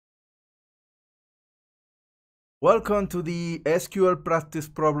Welcome to the SQL practice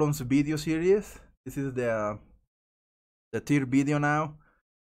problems video series. This is the third video now.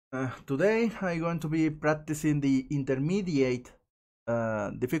 Today I'm going to be practicing the intermediate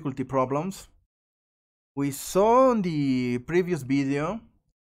difficulty problems. We saw in the previous video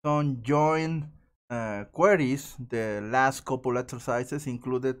some join queries. The last couple exercises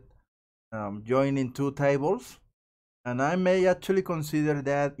included joining two tables, and I may actually consider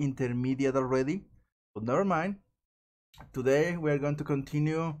that intermediate already, but never mind. Today we are going to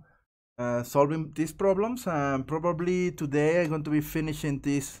continue solving these problems, and probably today I'm going to be finishing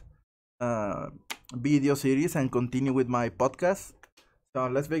this video series and continue with my podcast. So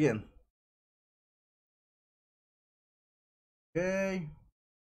let's begin. Okay,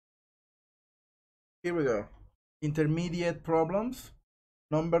 here we go. Intermediate problems.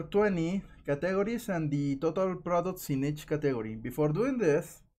 Number 20, categories and the total products in each category. Before doing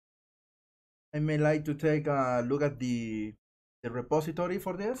this, I may like to take a look at the repository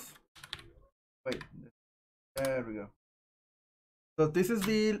for this. Wait, there we go. So this is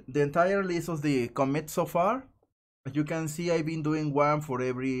the entire list of the commits so far. As you can see, I've been doing one for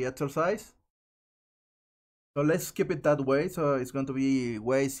every exercise. So let's keep it that way. So it's going to be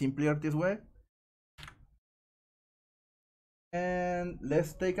way simpler this way. And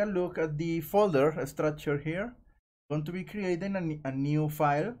let's take a look at the folder structure here. I'm going to be creating a new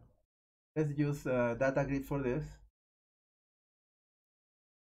file. Let's use data grid for this.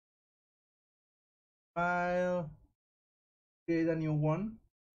 File, create a new one.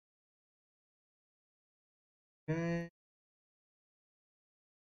 Okay.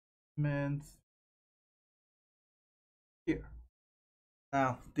 Here.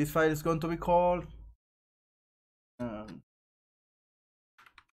 Now this file is going to be called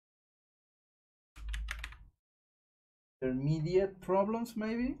intermediate problems,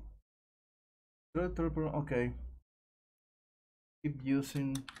 maybe. Okay, keep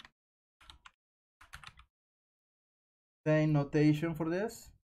using same notation for this.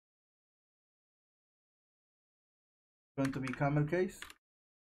 It's going to be camel case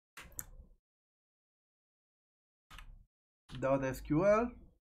 .sql,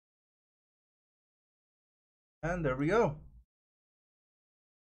 and there we go.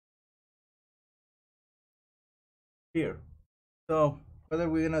 Here, so what are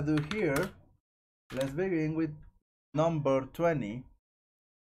we gonna do here? Let's begin with number 20.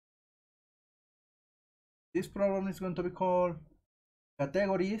 This problem is going to be called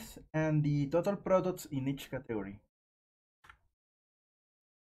categories and the total products in each category.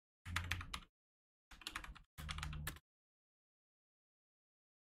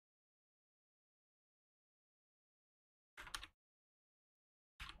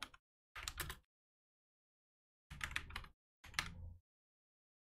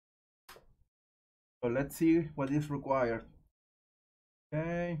 So let's see what is required.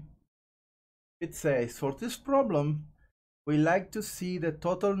 Okay, it says for this problem we like to see the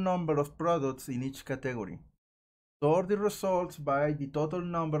total number of products in each category. Sort the results by the total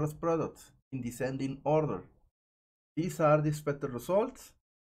number of products in descending order. These are the expected results.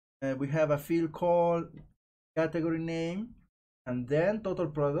 We have a field called category name and then total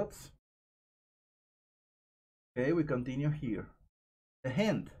products. Okay, we continue here. The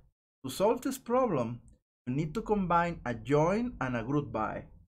hint: to solve this problem, you need to combine a join and a group by.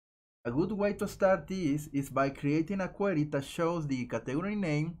 A good way to start this is by creating a query that shows the category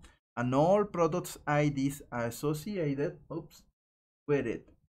name and all products IDs associated with it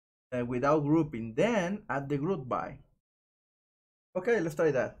without grouping. Then add the group by. Okay, let's try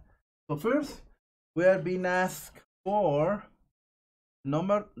that. So first, we are being asked for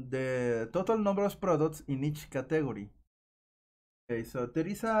the total number of products in each category. Okay, so there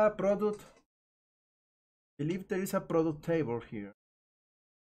is a product. I believe there is a product table here.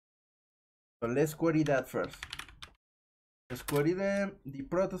 So let's query that first. Let's query the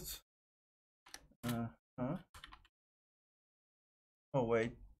products. Oh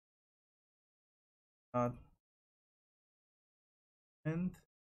wait. And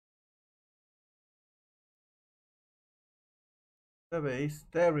the base.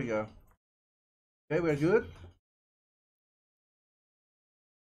 There we go. Okay, we're good.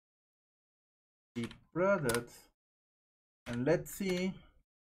 The products, and let's see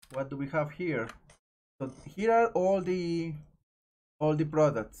what do we have here. So here are all the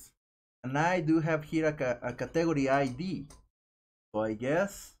products, and I do have here a category ID. So I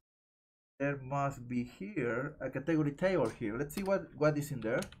guess there must be here a category table here. Let's see what is in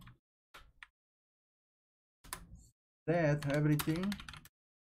there. Set everything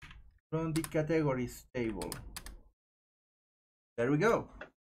from the categories table. There we go.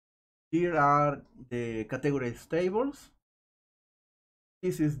 Here are the categories tables.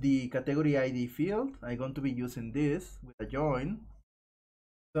 This is the category ID field. I'm going to be using this with a join.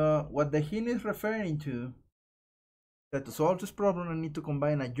 So what the hint is referring to, that to solve this problem, I need to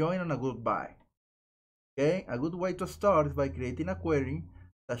combine a join and a group by. Okay, a good way to start is by creating a query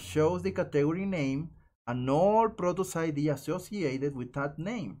that shows the category name and all product ID associated with that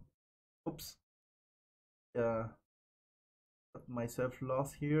name. Oops. Got myself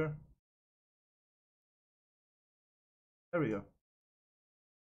lost here. There we go.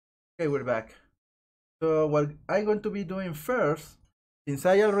 Okay, we're back. So what I'm going to be doing first, since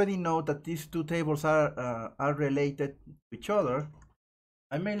I already know that these two tables are related to each other,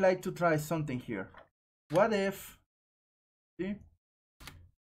 I may like to try something here. What if, see?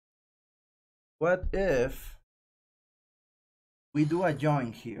 What if we do a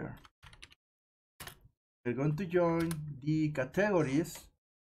join here? We're going to join the categories.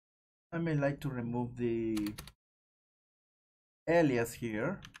 I may like to remove the alias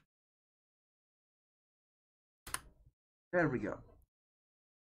here. There we go.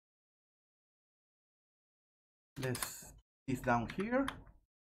 Let's put this down here.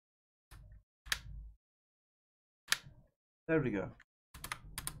 There we go.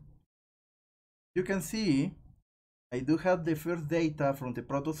 You can see I do have the first data from the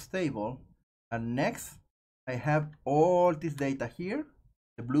products table, and next I have all this data here.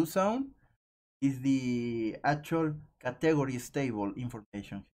 The blue zone is the actual categories table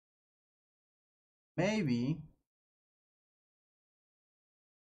information. Maybe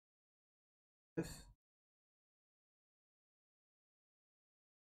yes,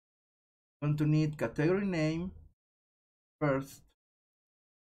 going to need category name first.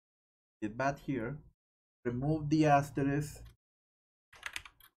 Get back here, remove the asterisk.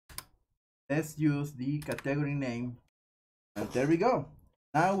 Let's use the category name, and there we go.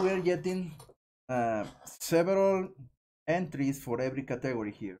 Now we're getting several entries for every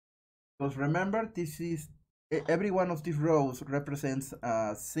category here. Because remember, this is every one of these rows represents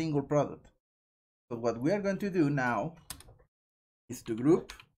a single product. So what we are going to do now is to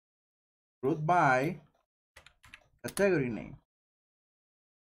group by category name,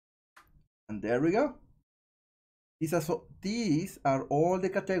 and there we go. These are all the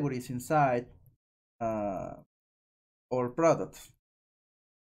categories inside our products.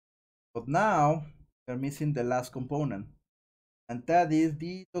 But now we're missing the last component, and that is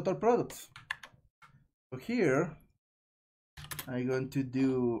the total products. So here I'm going to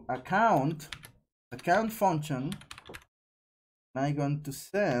do account function, and I'm going to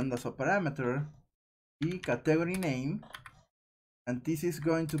send as a parameter the category name, and this is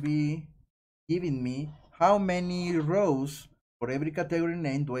going to be giving me how many rows for every category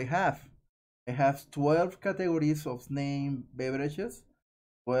name do I have. I have 12 categories of name beverages,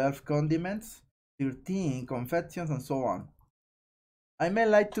 12 condiments, 13 confections, and so on. I may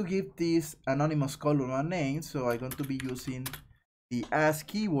like to give this anonymous column a name, so I'm going to be using the as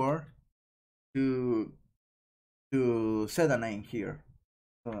keyword to set a name here.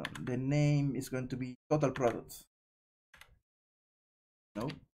 So the name is going to be total products. No.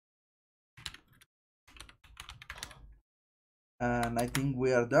 And I think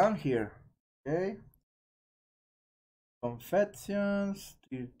we are done here. Okay. Confections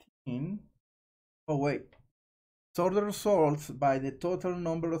 13. Oh wait. Sort the results by the total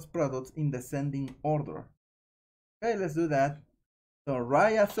number of products in descending order. Okay, let's do that. So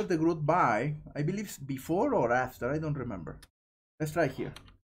right after the group by, I believe before or after, I don't remember. Let's try here.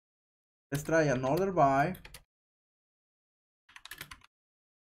 Let's try another by,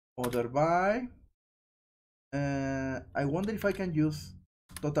 other by. I wonder if I can use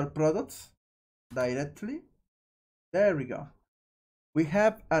total products directly. There we go. We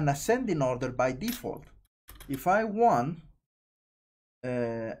have an ascending order by default. If I want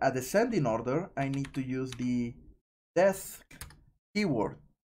a descending order, I need to use the desk keyword.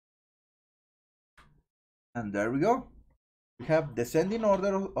 And there we go. We have descending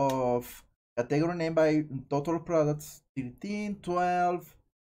order of category name by total products 13, 12,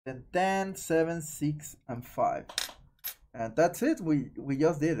 then 10, 7, 6, and 5. And that's it. We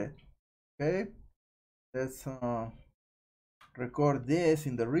just did it. Okay. Let's record this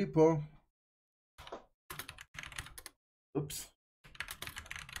in the repo. Oops.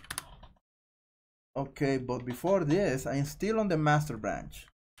 Okay, but before this, I'm still on the master branch.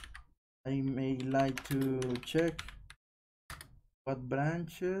 I may like to check what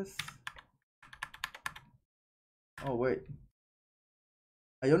branches. Oh wait,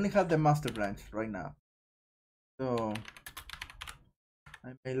 I only have the master branch right now. So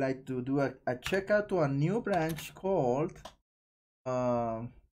I may like to do a checkout to a new branch called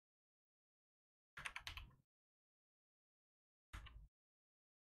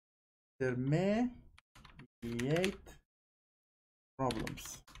intermediate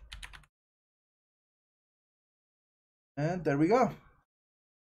problems. And there we go.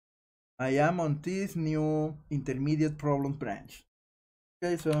 I am on this new intermediate problems branch.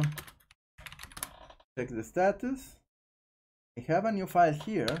 Okay, so check the status. I have a new file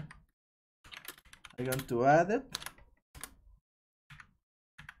here. I'm going to add it.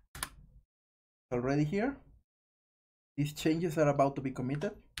 Already here. These changes are about to be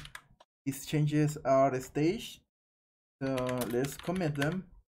committed. These changes are staged. So let's commit them.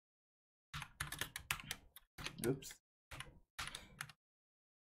 Oops.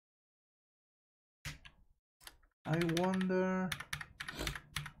 I wonder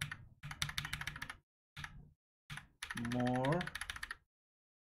more.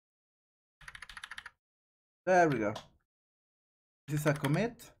 There we go. This is a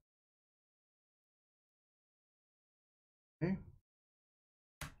commit. Okay.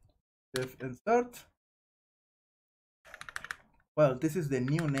 Def insert. Well, this is the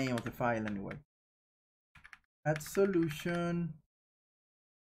new name of the file anyway. Add solution.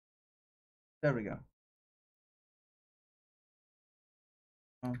 There we go.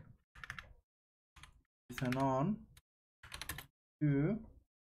 It's an on to,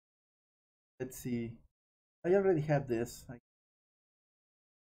 let's see, I already have this. Here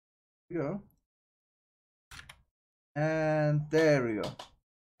we go. And there we go.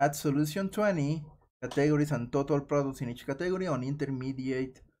 Add solution 20 categories and total products in each category on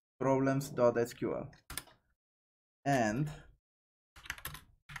intermediate problems.sql. And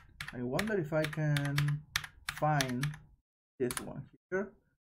I wonder if I can find this one here.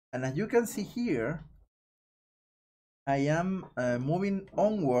 And as you can see here, I am moving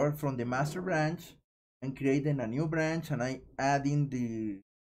onward from the master branch and creating a new branch, and I adding the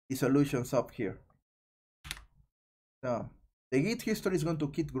solutions up here. So the Git history is going to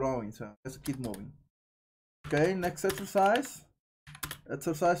keep growing, so let's keep moving. Okay, next exercise.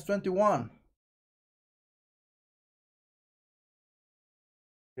 Exercise 21.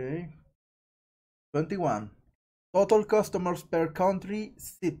 Okay. 21. Total customers per country,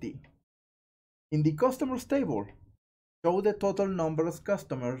 city. In the customers table, show the total number of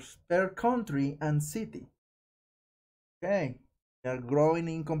customers per country and city. Okay, they are growing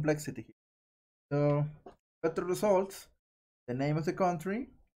in complexity here. So, better results, the name of the country,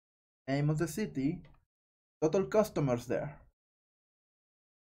 name of the city, total customers there.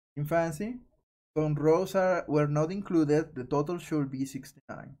 In fancy, some rows were not included, the total should be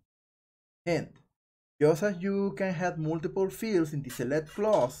 69. Hint, just as you can have multiple fields in the select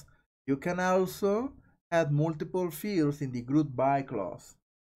clause, you can also add multiple fields in the group by clause.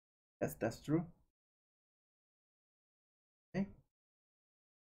 Yes, that's true. Okay.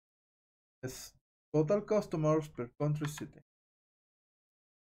 Yes, total customers per country, city.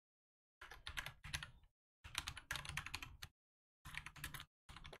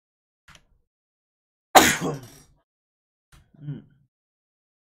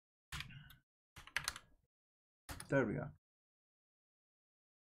 There we go.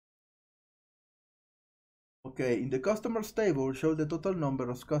 Okay, in the customers table, show the total number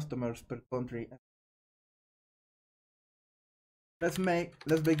of customers per country. Let's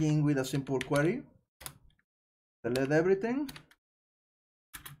begin with a simple query. Select everything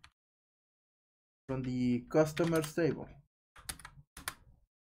from the customers table.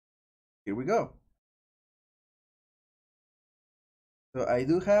 Here we go. So I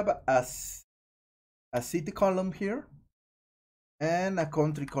do have a city column here and a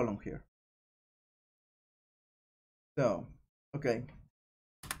country column here. So, okay.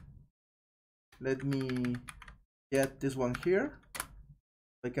 Let me get this one here so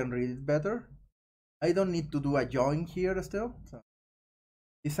I can read it better. I don't need to do a join here still. So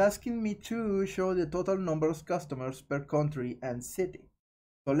it's asking me to show the total number of customers per country and city.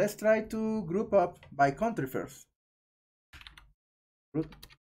 So let's try to group up by country first. Group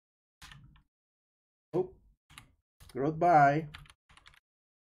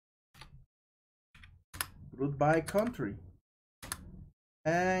by country.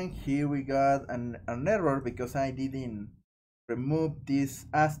 And here we got an error because I didn't remove this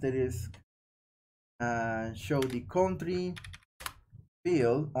asterisk and show the country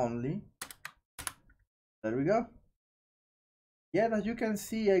field only. There we go. Yeah, as you can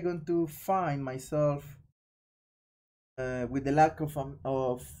see, I'm going to find myself with the lack of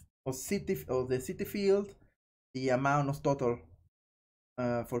the city field, the amount of total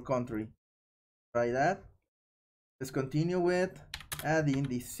for country. Try that. Let's continue with adding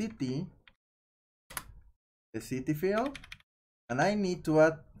the city field, and I need to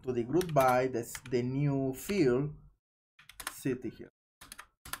add to the group by the new field city here,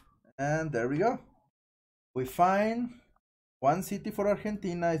 And there we go. We find one city for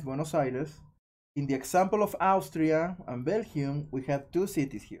Argentina is Buenos Aires. In the example of Austria and Belgium, we have two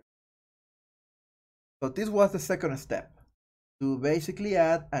cities here. So this was the second step, to basically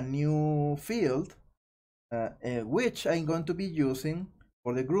add a new field, which I'm going to be using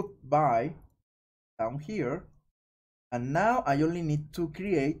for the group by down here. And now I only need to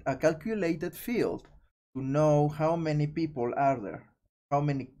create a calculated field to know how many people are there, how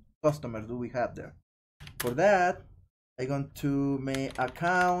many customers do we have there. For that, I'm going to make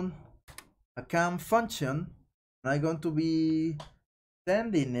account function, and I'm going to be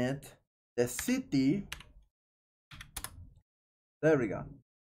sending it the city. There we go.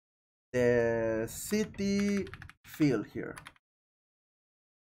 The city field here.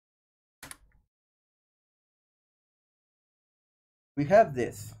 We have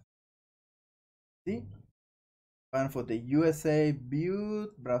this. See? One for the USA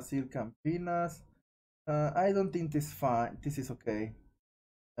Butte, Brazil Campinas. I don't think this is fine. This is okay.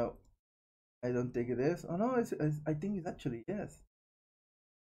 No, I don't think it is. Oh no, I think it's actually yes.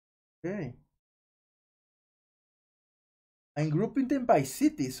 Okay. I'm grouping them by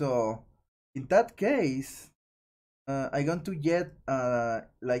city, so in that case, I'm going to get,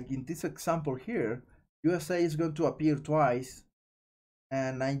 like in this example here, USA is going to appear twice,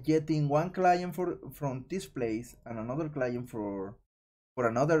 and I'm getting one client from this place and another client for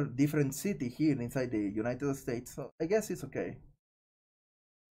another different city here inside the United States. So I guess it's okay.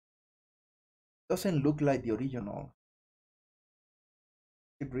 Doesn't look like the original.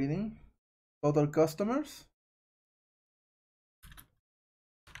 Keep reading. Total customers.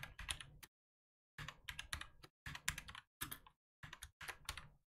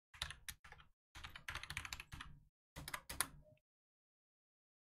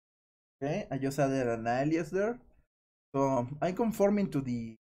 Okay, I just added an alias there. So I'm conforming to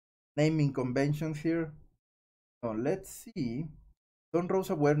the naming conventions here. So let's see. Some rows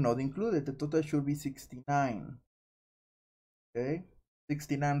were not included. The total should be 69. Okay,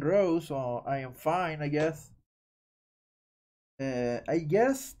 69 rows. So I am fine, I guess. I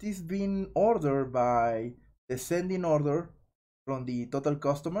guess this being ordered by descending order from the total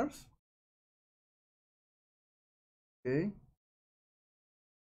customers. Okay.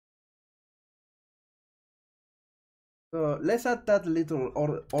 So let's add that little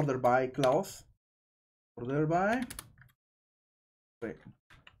order by clause. Order by. Wait.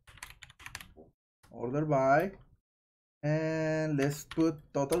 Order by. And let's put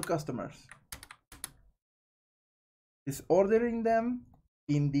total customers. It's ordering them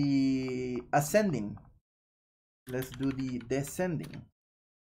in the ascending. Let's do the descending.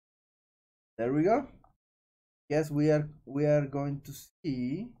 There we go. Yes, we are going to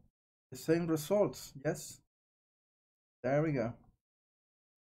see the same results. Yes. There we go.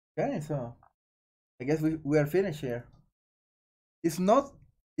 Okay, so I guess we are finished here. It's not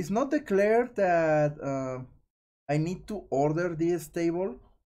declared that I need to order this table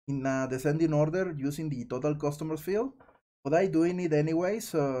in a descending order using the total customers field, but I'm doing it anyway,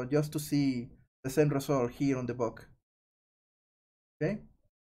 so just to see the same result here on the book. Okay,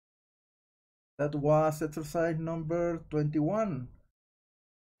 that was exercise number 21.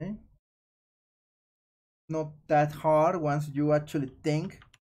 Okay, not that hard once you actually think.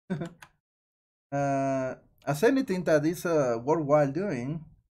 As anything that is worthwhile doing,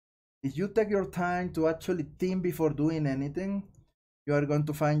 if you take your time to actually think before doing anything, you are going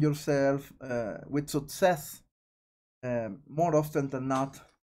to find yourself with success more often than not.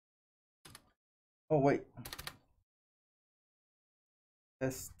 Oh wait,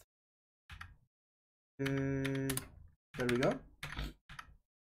 test. There we go.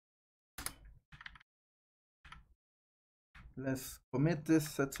 Let's commit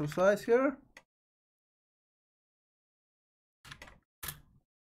this exercise here.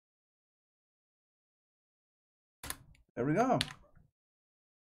 There we go.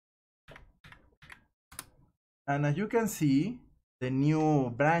 And as you can see, the new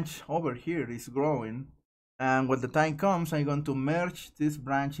branch over here is growing. And when the time comes, I'm going to merge this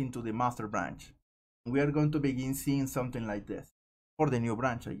branch into the master branch. We are going to begin seeing something like this for the new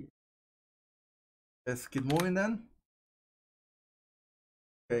branch, I guess. Let's keep moving then.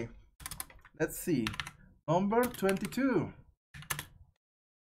 Okay, let's see. Number 22.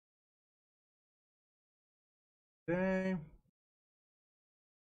 Okay.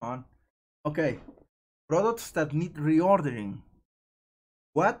 On. Okay. Products that need reordering.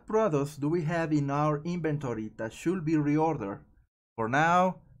 What products do we have in our inventory that should be reordered? For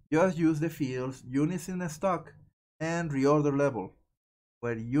now, just use the fields units in stock and reorder level,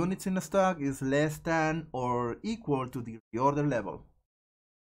 where units in stock is less than or equal to the reorder level.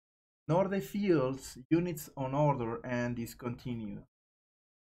 nor the fields units on order and discontinued.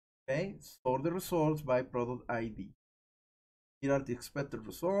 Okay, sort the results by product ID. Here are the expected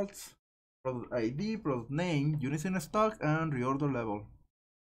results: product ID, product name, units in stock, and reorder level.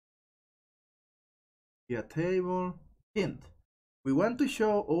 Via table. Hint: we want to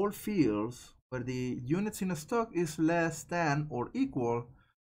show all fields where the units in stock is less than or equal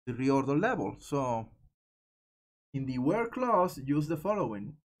to the reorder level. So in the where clause, use the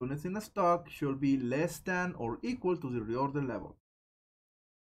following: units in stock should be less than or equal to the reorder level.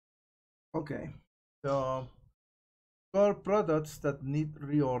 Okay, so call products that need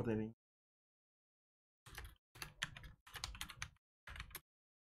reordering.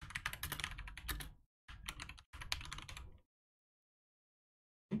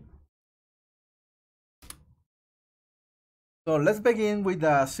 So let's begin with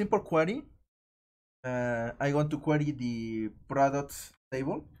a simple query. I want to query the products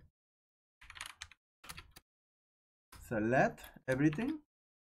table. Select everything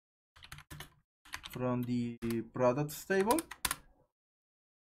from the products table.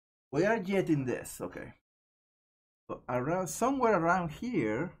 We are getting this, okay. So around somewhere around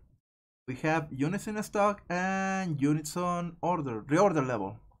here, we have units in stock and units on order, reorder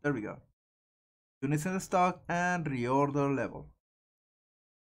level. There we go. Units in stock and reorder level.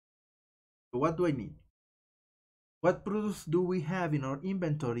 So what do I need? What products do we have in our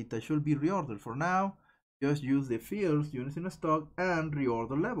inventory that should be reordered? For now, just use the fields units in stock and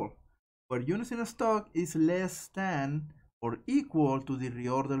reorder level, where units in stock is less than or equal to the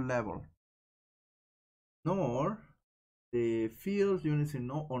reorder level, nor the fields units in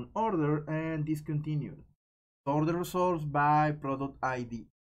on order and discontinued. Sort the results by product ID.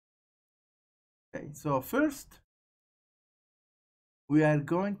 Okay, so first we are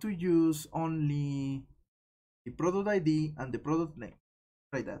going to use only the product ID and the product name.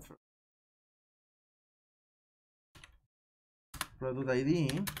 Try that first. Product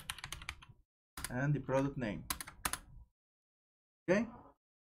ID and the product name. Okay,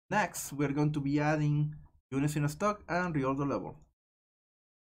 next we're going to be adding units in stock and reorder level.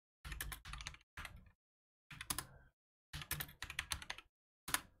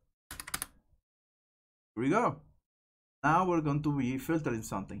 Here we go. Now we're going to be filtering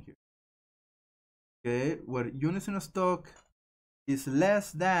something here. Okay, where units in stock is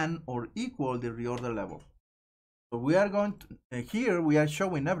less than or equal the reorder level. So we are going to, here we are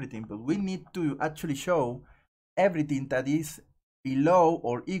showing everything, but we need to actually show everything that is below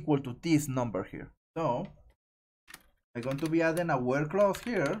or equal to this number here. So I'm going to be adding a where clause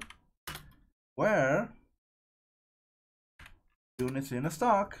here, where units in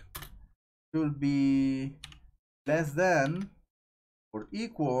stock should be less than or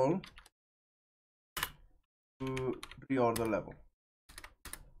equal to reorder level.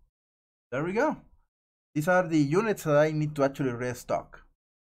 There we go. These are the units that I need to actually restock.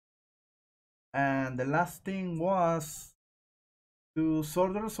 And the last thing was to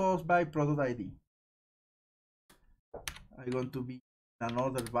sort the results by product ID. I'm going to be an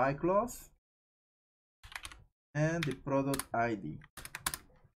order by clause and the product ID.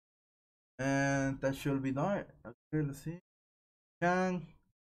 And that should be done. Okay, let's see. 10,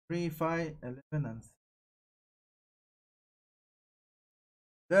 3, 5, 11, and 6.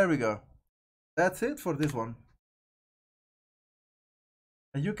 There we go. That's it for this one.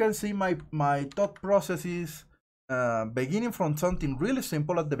 And you can see my thought process is beginning from something really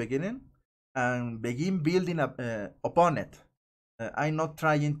simple at the beginning and begin building up upon it. I'm not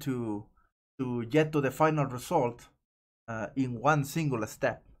trying to get to the final result in one single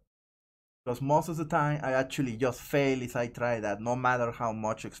step, because most of the time I actually just fail if I try that, no matter how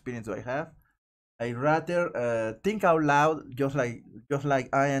much experience I have. I rather think out loud, just like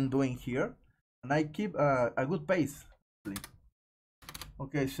I am doing here, and I keep a good pace.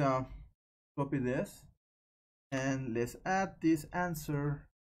 Okay, so copy this and let's add this answer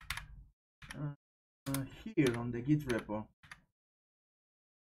here on the Git repo.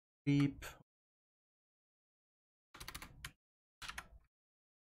 Keep.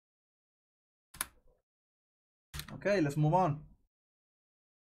 Okay, let's move on.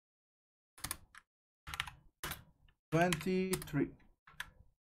 23.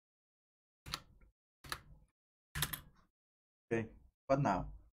 Okay, what now?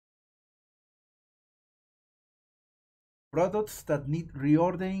 Products that need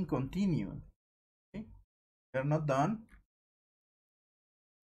reordering continue. Okay, they're not done.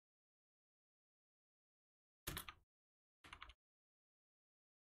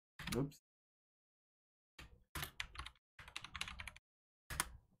 Oops.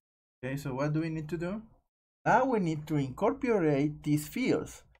 Okay, so what do we need to do? Now we need to incorporate these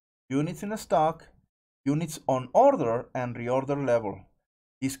fields. units in stock, units on order, and reorder level.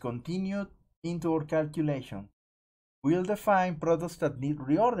 Discontinued into our calculation. We'll define products that need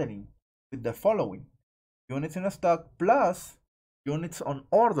reordering with the following. Units in stock plus units on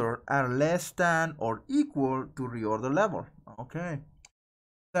order are less than or equal to reorder level. Okay.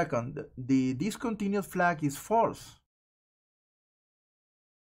 Second, the discontinued flag is false.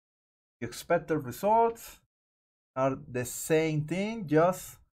 The expected results are the same thing,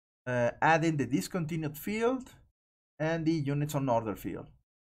 just adding the discontinued field and the units on order field.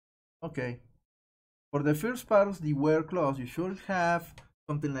 Okay. For the first part of the where clause, you should have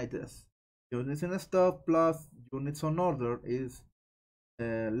something like this. Units in stock plus units on order is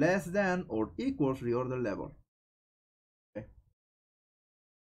less than or equals reorder level. Okay.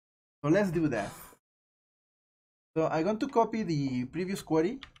 So let's do that. So I'm going to copy the previous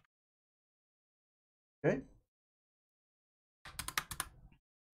query. Okay.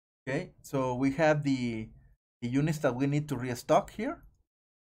 Okay. So we have the units that we need to restock here,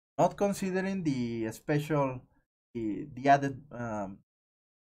 not considering the special the added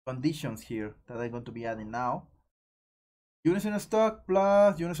conditions here that I'm going to be adding now. Units in stock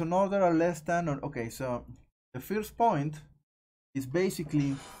plus units on order are less than or okay. So the first point is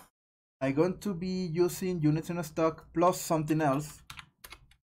basically I'm going to be using units in stock plus something else.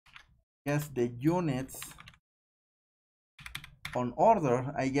 Yes, the units on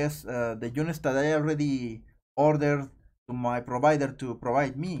order, I guess the units that I already ordered to my provider to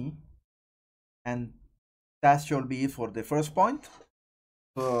provide me, and that should be it for the first point.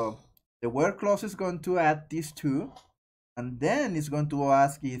 So the where clause is going to add these two, and then it's going to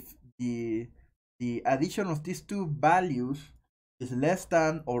ask if the addition of these two values is less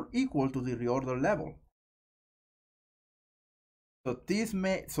than or equal to the reorder level. So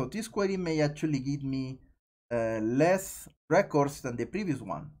this query may actually give me less records than the previous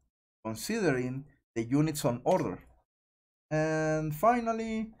one, considering the units on order. And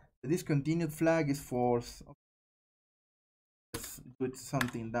finally, the discontinued flag is false. Let's put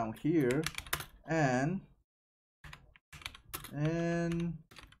something down here, and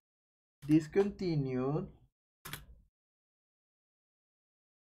discontinued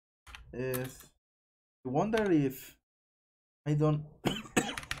is. I wonder if I don't.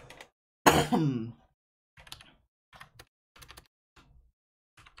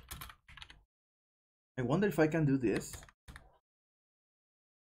 I wonder if I can do this.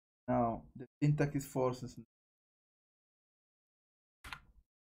 Now the syntax is false.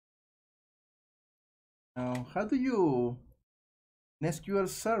 Now, how do you in SQL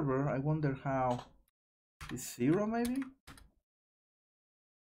Server? I wonder how is 0 maybe.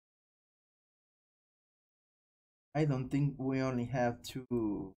 I don't think we only have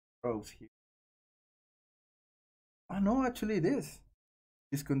 2 rows here. Oh no, actually it is.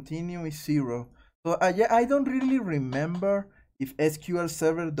 Discontinue is 0. So yeah, I don't really remember if SQL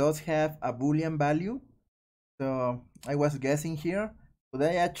Server does have a Boolean value. So I was guessing here, but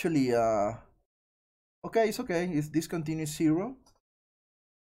I actually okay, it's okay. It's discontinue 0.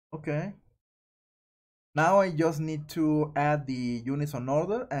 Okay. Now I just need to add the units on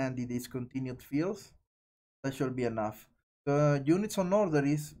order and the discontinued fields. That should be enough. The units on order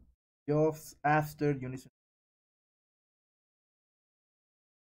is just after units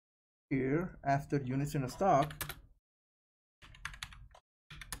here, after units in stock,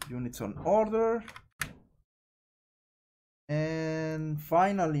 units on order, and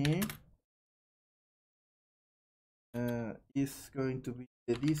finally is going to be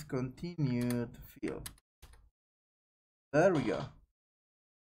the discontinued field. There we go.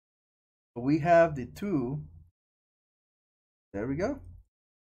 So we have the two. There we go.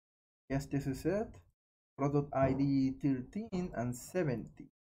 Yes, this is it. Product ID 13 and 70.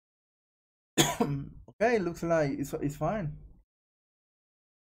 Okay, looks like it's fine.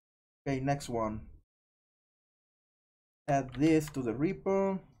 Okay, next one. Add this to the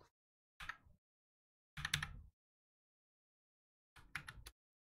repo.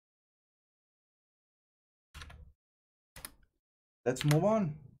 Let's move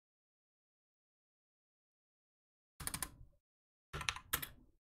on.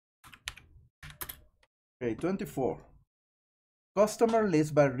 Okay, 24. Customer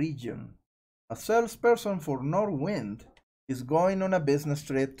list by region. A salesperson for Northwind is going on a business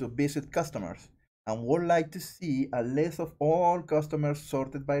trip to visit customers and would like to see a list of all customers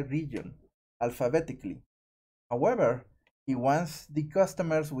sorted by region, alphabetically. However, he wants the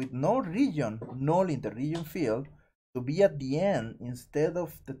customers with no region, null in the region field, to be at the end instead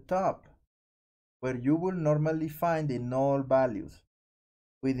of the top, where you will normally find the null values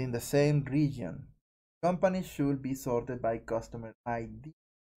within the same region. Companies should be sorted by customer ID.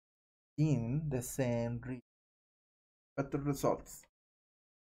 in the same region. Better results.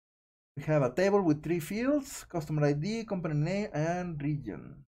 We have a table with 3 fields: customer ID, company name, and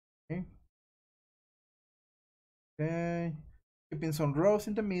region. Okay. Okay. Keeping some rows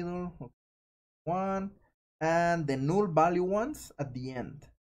in the middle. One. And the null value ones at the end.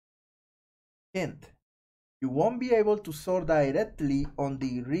 Hint. You won't be able to sort directly on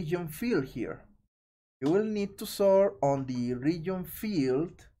the region field here. You will need to sort on the region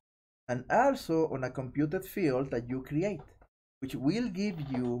field and also on a computed field that you create, which will give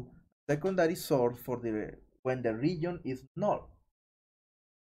you secondary sort for the when the region is null.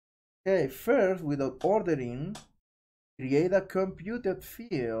 Okay, first, without ordering, create a computed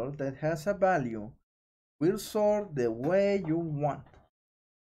field that has a value. We'll sort the way you want.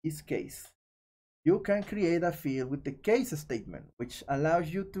 In this case, you can create a field with the case statement, which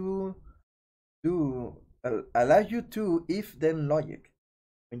allows you to if then logic.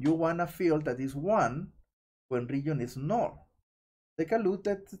 When you want a field that is 1 when region is null. Take a look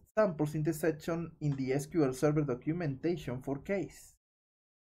at samples in the section in the SQL Server documentation for case.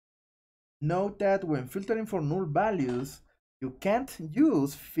 Note that when filtering for null values, you can't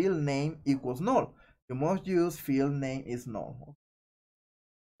use field name equals null. You must use field name is null.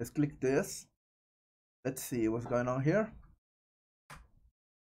 Let's click this. Let's see what's going on here.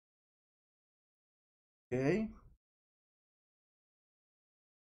 Okay.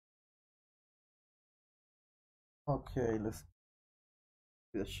 Okay, let's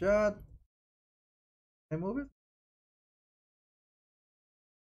give it a shot. Can I move it?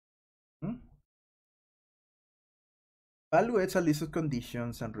 Evaluates a list of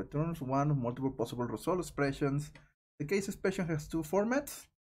conditions and returns one of multiple possible result expressions. The case expression has 2 formats.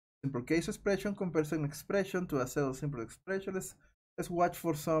 Simple case expression compares an expression to a set of simple expressions. Let's watch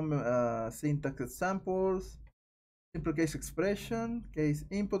for some syntax examples. Simple case expression, case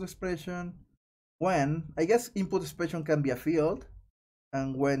input expression. When, I guess input expression can be a field,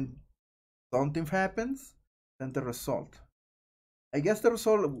 and when something happens, then the result. I guess the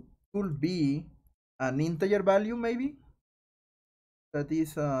result could be an integer value, maybe. That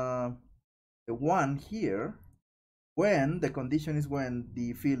is the 1 here, when the condition is when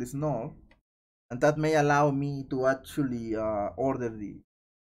the field is null, and that may allow me to actually order the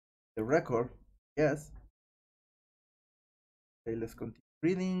record. Yes. Okay, let's continue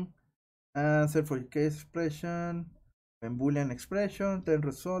reading. Answer for case expression, when Boolean expression, then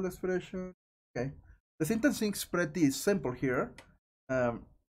result expression. Okay, the syntax is pretty simple here.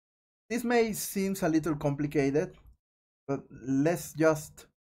 This may seem a little complicated, but let's just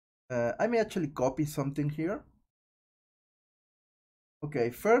I may actually copy something here.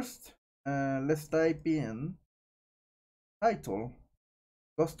 Okay, first let's type in title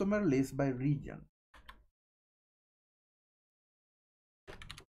customer list by region.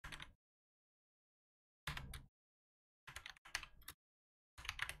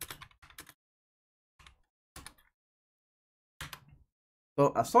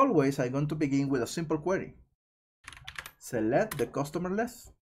 So as always, I'm going to begin with a simple query. Select the customer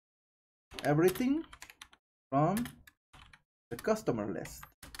list, everything from the customer list.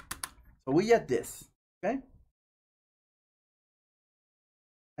 So we get this, okay?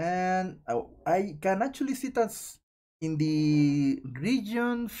 And I can actually see that in the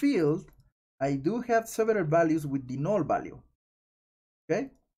region field, I do have several values with the null value,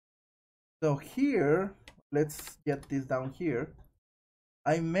 okay? So here, let's get this down here.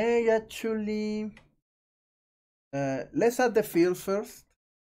 I may actually, let's add the fields first,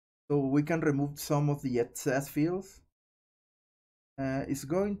 so we can remove some of the excess fields. It's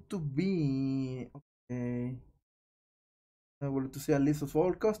going to be, okay, I want to see a list of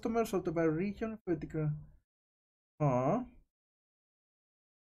all customers sorted by region, particular, where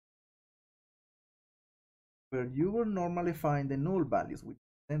you will normally find the null values with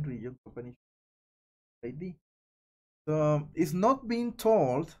the region company ID. So it's not being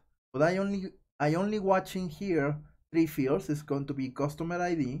told, but I only watching here 3 fields. It's going to be customer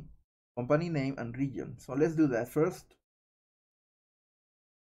ID, company name, and region. So let's do that first.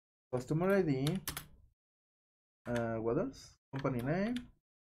 Customer ID, what else? Company name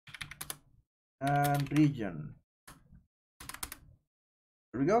and region.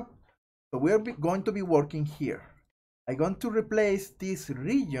 There we go. So we're going to be working here. I'm going to replace this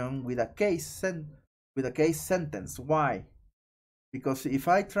region with a case sentence. Why? Because if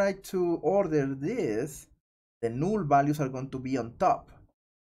I try to order this, the null values are going to be on top.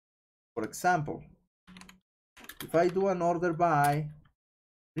 For example, if I do an order by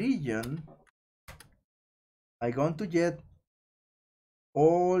region, I'm going to get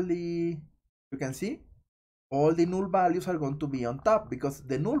all the, you can see, all the null values are going to be on top because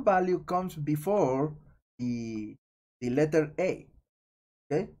the null value comes before the letter A.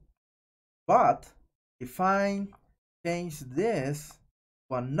 Okay, but if I change this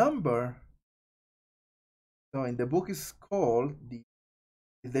to a number, so in the book is called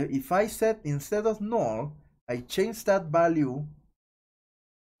if I set instead of null, I change that value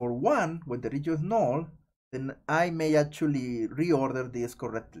for 1 when the region is null, then I may actually reorder this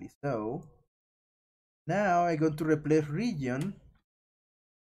correctly. So now I'm going to replace region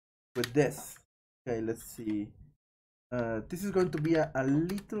with this. Okay, let's see. This is going to be a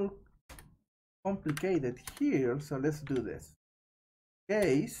little complicated here, so let's do this.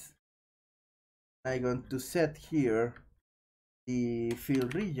 Case, I'm going to set here the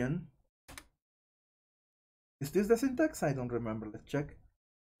field region. Is this the syntax? I don't remember. Let's check.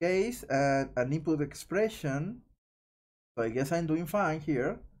 Case and an input expression. So I guess I'm doing fine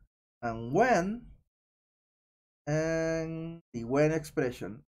here. And when, and the when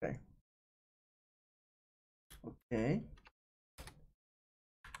expression. Okay. Okay.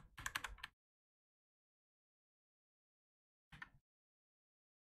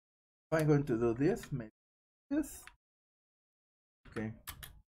 I'm going to do this. Maybe this. Okay.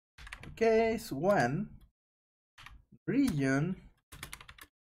 Case when region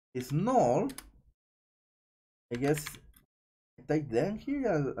is null. I guess I type then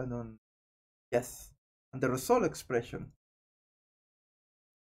here. I don't. Yes. And the result expression.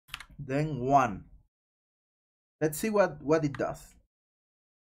 Then 1. Let's see what it does.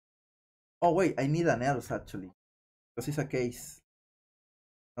 Oh wait, I need an else actually, because it's a case.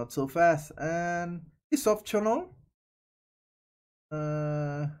 Not so fast, and it's optional.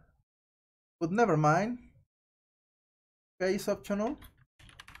 But never mind. Okay, it's optional.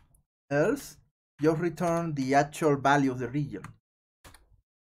 Else, just return the actual value of the region.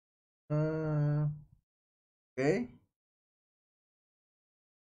 Okay.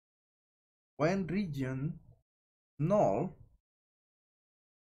 When region null,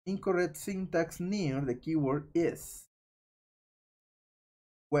 incorrect syntax near the keyword is.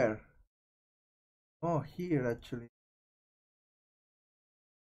 Where? Oh, here actually.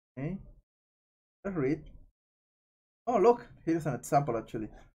 Okay. Let's read. Oh, look, here's an example actually.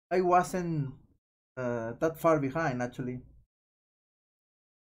 I wasn't that far behind actually.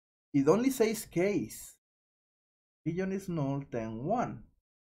 It only says case. Region is null, then 1.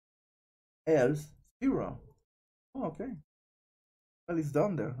 Else 0. Oh, okay. Well, it's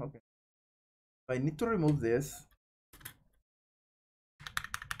done there. Okay. I need to remove this.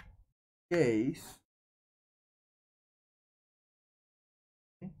 Case.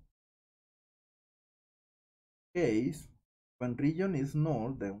 Okay. Case. When region is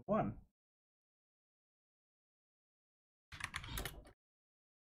null, then 1.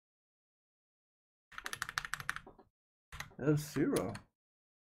 Else 0.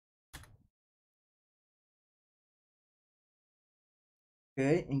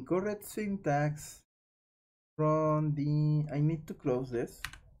 Okay, incorrect syntax from the. I need to close this.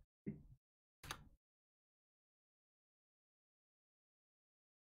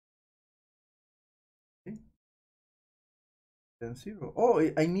 Okay. Then 0. Oh,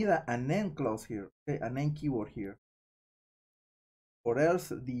 I need an end clause here. Okay, an end keyword here. Or else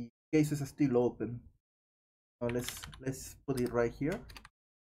the case is still open. So let's put it right here.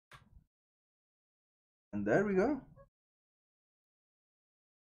 And there we go.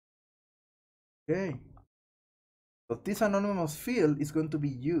 Okay. So this anonymous field is going to be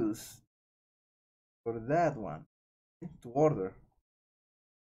used for that one, okay, to order.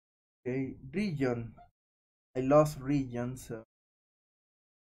 Okay, region. I lost region, so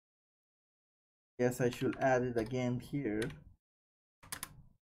yes, I should add it again here.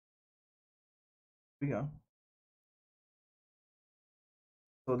 Here we go.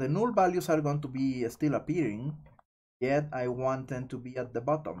 So the null values are going to be still appearing, yet I want them to be at the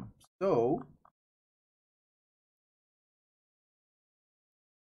bottom. So,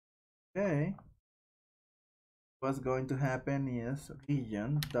 okay, what's going to happen is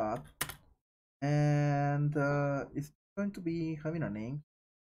region dot, and it's going to be having a name.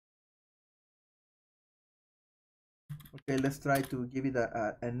 Okay, let's try to give it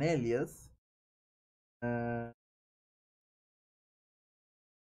an alias.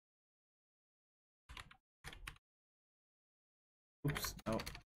 Oops, no.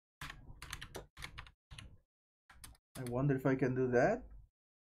 I wonder if I can do that.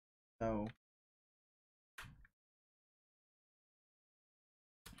 No.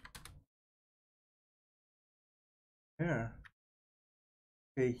 Here.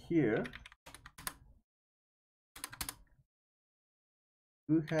 Okay, here.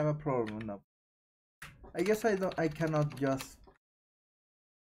 We have a problem now. I guess I cannot just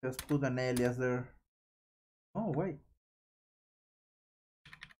put an alias there. Oh wait.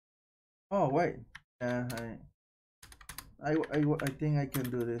 Oh wait. I think I can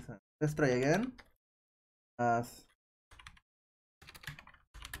do this. Let's try again. As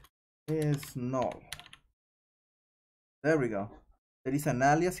is null. There we go. There is an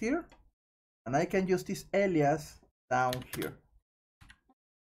alias here, and I can use this alias down here.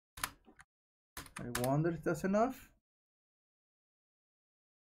 I wonder if that's enough.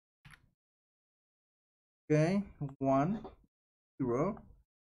 Okay, 1, 0.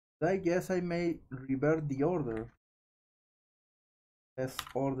 I guess I may revert the order. Let's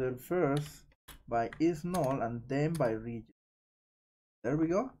order first by is null and then by region. There we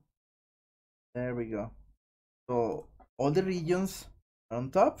go. There we go. So all the regions are on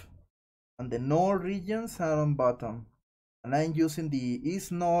top and the null regions are on bottom. And I'm using the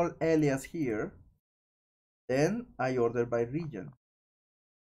is null alias here. Then I order by region.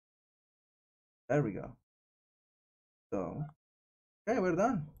 There we go. So, okay, we're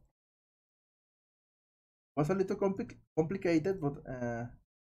done. Was a little complicated, but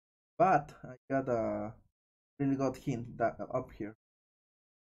I got a really good hint that up here.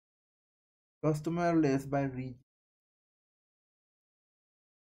 Customer list by region.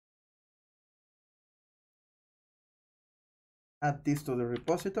 Add this to the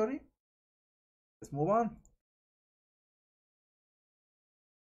repository. Let's move on.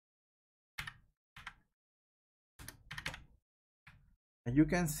 And you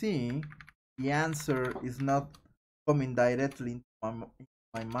can see the answer is not coming directly into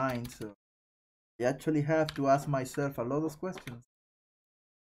my mind, so I actually have to ask myself a lot of questions.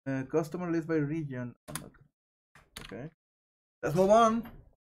 Customer list by region. Okay, let's move on.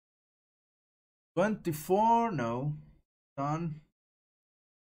 24, no, done.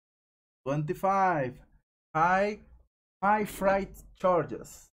 25, high freight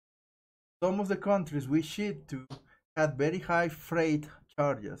charges. Some of the countries we ship to had very high freight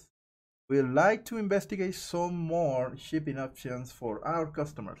charges. We'd like to investigate some more shipping options for our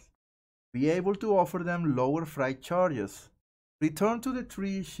customers. Be able to offer them lower freight charges. Return to the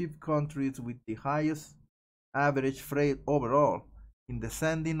 3 ship countries with the highest average freight overall in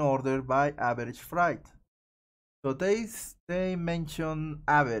descending order by average freight. So they mention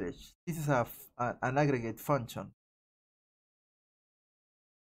average. This is an aggregate function.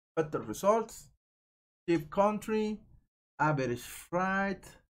 Better results. Ship country, average freight.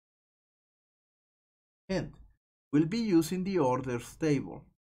 Hint. We'll be using the orders table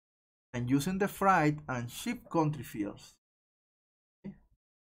and using the freight and ship country fields. Okay.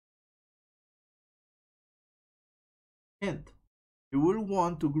 Hint. You will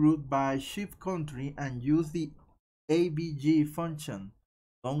want to group by ship country and use the ABG function.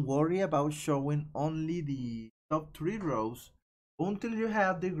 Don't worry about showing only the top 3 rows until you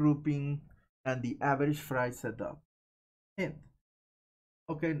have the grouping and the average freight set up. Hint.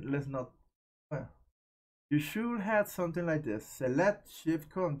 Okay, let's not. Well, you should have something like this. Select ship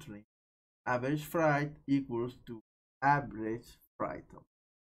country. Average freight equals to average freight.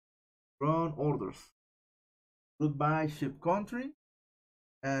 Run orders. Group by ship country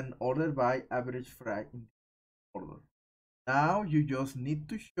and order by average freight in order. Now you just need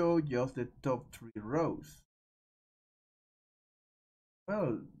to show just the top 3 rows.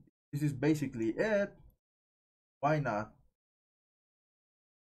 Well, this is basically it. Why not?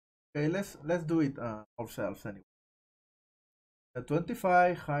 Okay, let's do it ourselves anyway.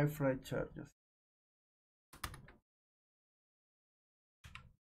 25 high freight charges.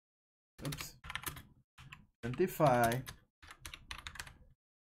 Oops. 25.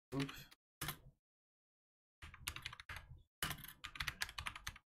 Oops.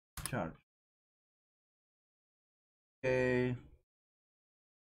 Charge. Okay.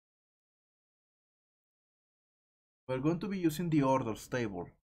 We're going to be using the orders table.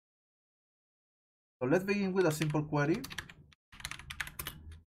 So let's begin with a simple query.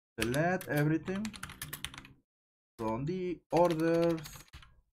 Select everything from the orders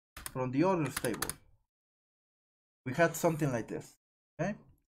table. We had something like this. Okay.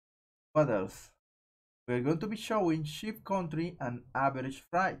 What else? We're going to be showing ship country and average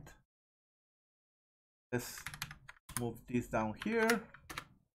freight. Let's move this down here.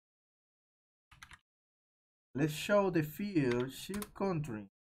 Let's show the field ship country.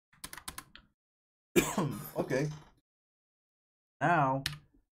 Okay. Now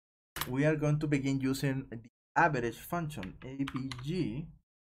we are going to begin using the average function. ABG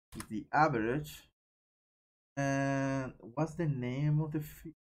is the average. And what's the name of the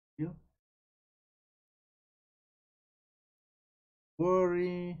field?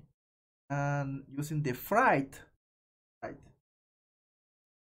 Query and using the freight, right?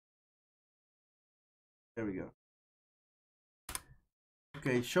 There we go.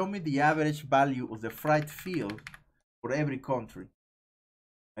 Okay, show me the average value of the freight field for every country.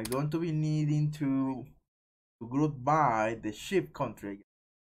 I'm going to be needing to group by the ship country,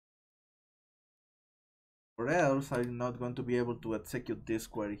 or else I'm not going to be able to execute this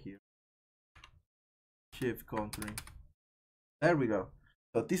query here. Ship country. There we go.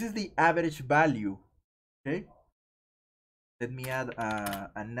 So this is the average value. Okay. Let me add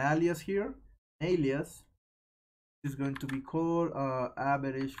an alias here. Alias is going to be called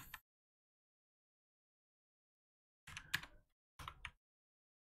average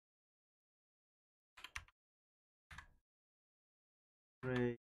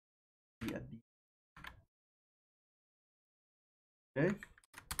rate. Okay.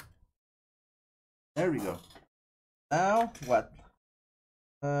 There we go. Now what?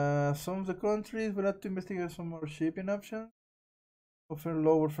 Some of the countries will have to investigate some more shipping options. Offer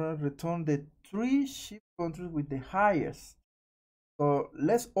lower front return the 3 ship countries with the highest. So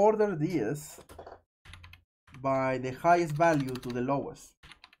let's order this by the highest value to the lowest.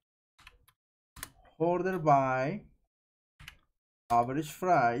 Order by average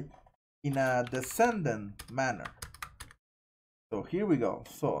freight in a descendant manner. So here we go.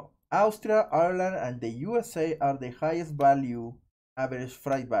 So Austria, Ireland, and the USA are the highest value average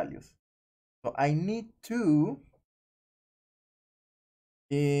freight values. So I need to,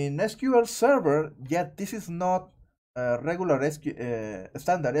 in SQL Server, yet this is not regular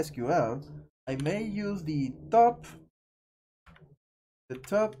standard SQL. I may use the top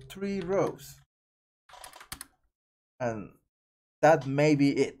 3 rows, and that may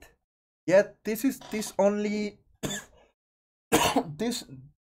be it. Yet this only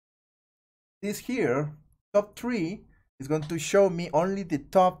this here top 3 is going to show me only the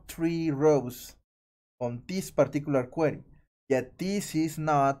top 3 rows on this particular query. Yet this is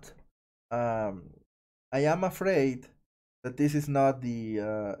not. I am afraid that this is not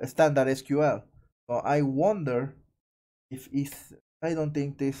the standard SQL. So I wonder if it's. I don't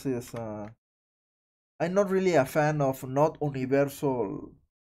think this is. I'm not really a fan of not universal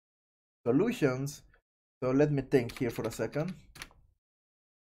solutions. So let me think here for a second.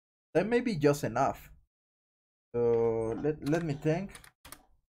 That may be just enough. So let me think.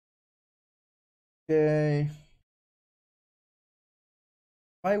 Okay.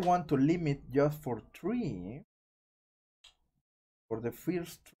 If I want to limit just for 3, for the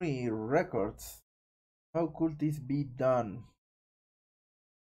first 3 records, how could this be done?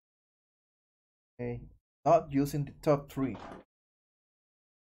 Okay, not using the top 3.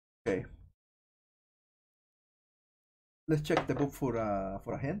 Okay. Let's check the book for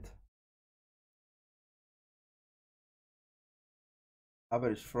a hint.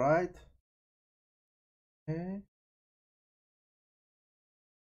 Average freight. Okay.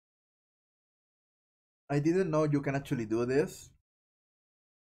 I didn't know you can actually do this.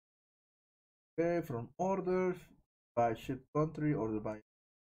 Okay, from orders by ship country, order by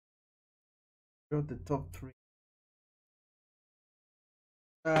show the top 3.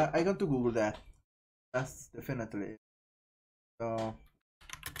 I got to Google that. That's definitely it. So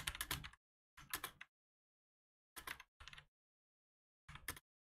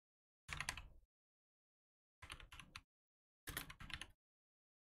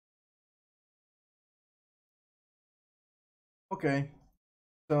okay.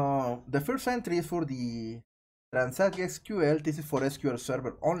 So the first entry is for the transact SQL. This is for SQL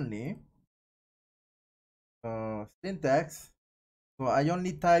Server only. Syntax. So I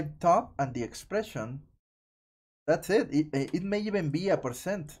only type top and the expression. That's it. It may even be a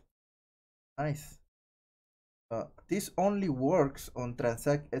 %. Nice. This only works on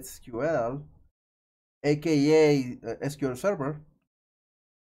transact SQL, aka SQL Server.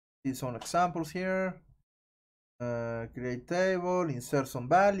 See some examples here. Create table, insert some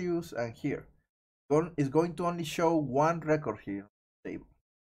values, and here it's going to only show 1 record here table.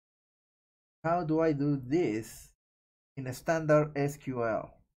 How do I do this in a standard SQL?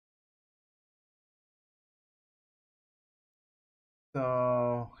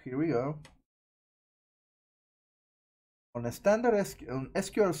 So here we go. On a standard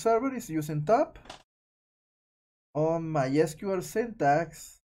SQL Server is using top. On my SQL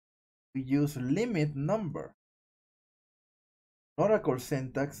syntax, we use limit number. Oracle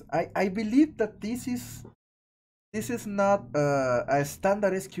syntax. I believe that this is not a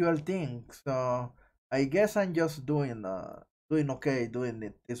standard SQL thing. So I guess I'm just doing okay doing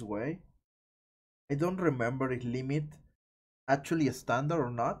it this way. I don't remember if limit actually a standard or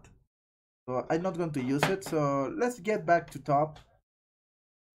not. So I'm not going to use it. So let's get back to top.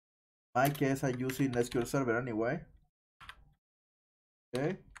 my case, I'm using SQL Server anyway.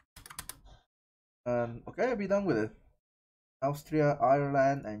 Okay. And okay, I'll be done with it. Austria,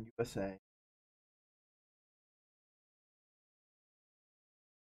 Ireland, and USA.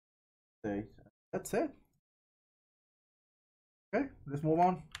 Okay, that's it. Okay, let's move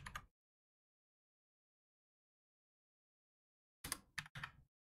on.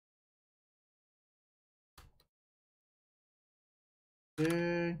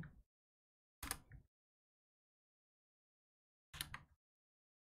 Okay.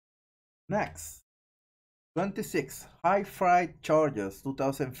 Next, 26, high freight charges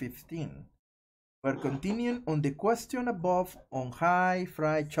 2015. We're continuing on the question above on high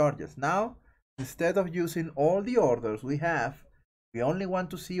freight charges. Now, instead of using all the orders we have, we only want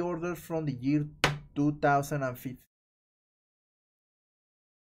to see orders from the year 2015.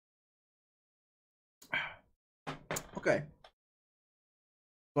 Okay.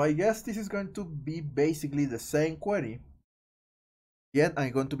 So I guess this is going to be basically the same query. Yet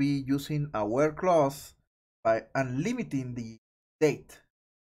I'm going to be using a where clause by unlimiting the date.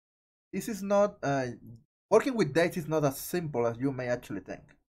 This is not, working with dates is not as simple as you may actually think.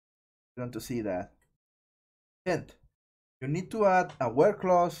 You're going to see that. Hint, you need to add a where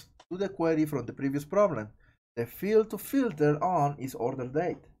clause to the query from the previous problem. The field to filter on is order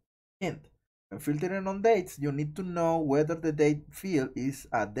date. Hint, when filtering on dates, you need to know whether the date field is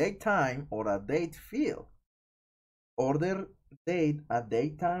a date time or a date field. Order date a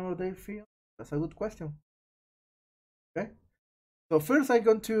date time or date field? That's a good question. Okay. So first I'm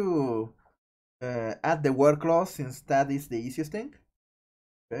going to add the where clause since that is the easiest thing.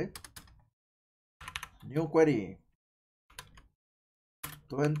 Okay. New query.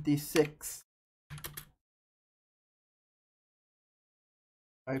 26.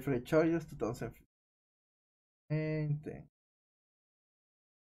 High freight charges 2015.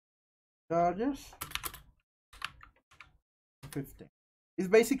 Charges 15. It's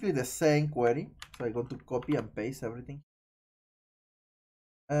basically the same query. So I'm going to copy and paste everything.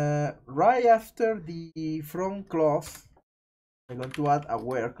 Right after the from clause, I'm going to add a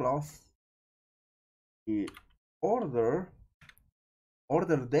where clause. The order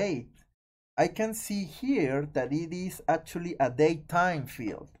date. I can see here that it is actually a date time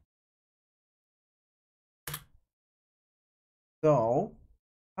field. So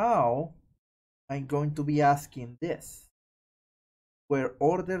how I'm going to be asking this, where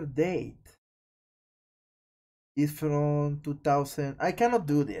order date is from 2000. I cannot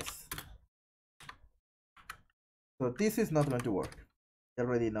do this. So this is not going to work. You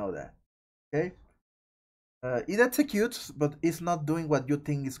already know that. Okay. It executes, but it's not doing what you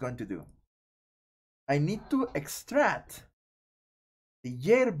think it's going to do. I need to extract the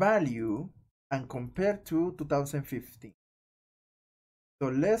year value and compare to 2015. So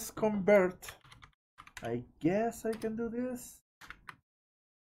let's convert. I guess I can do this.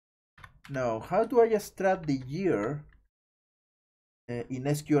 No, how do I extract the year in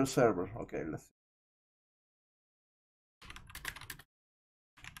SQL Server? Okay, let's see.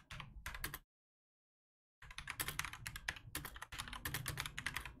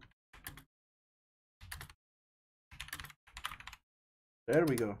 There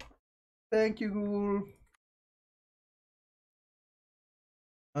we go. Thank you, Google.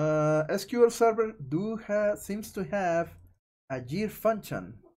 SQL Server seems to have a year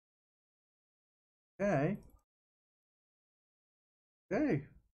function. Okay. Okay,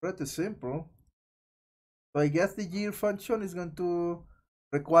 pretty simple. So I guess the year function is going to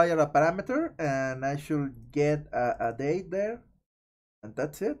require a parameter, and I should get a date there, and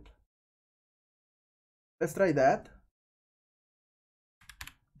that's it. Let's try that.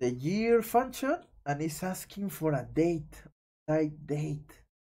 The year function, and it's asking for a date, type date.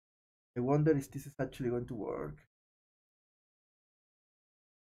 I wonder if this is actually going to work.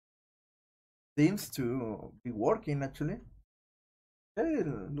 Seems to be working actually. Okay,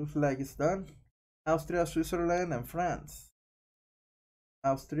 looks like it's done. Austria, Switzerland, and France.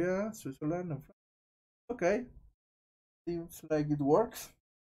 Austria, Switzerland, and France. Okay, seems like it works.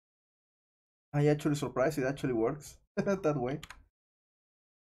 I actually surprised it actually works that way.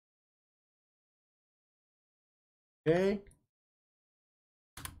 Okay,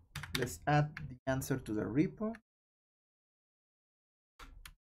 let's add the answer to the repo.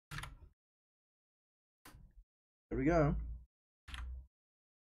 There we go.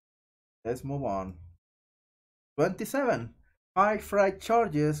 Let's move on. 27. High freight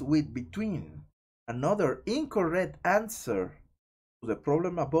charges with between. Another incorrect answer to the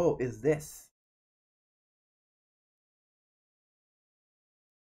problem above is this.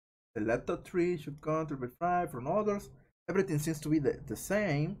 Select a tree should contribute 5 from others. Everything seems to be the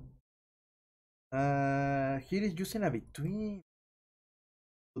same. Here is using a between.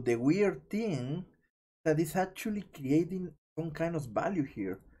 The weird thing that is actually creating some kind of value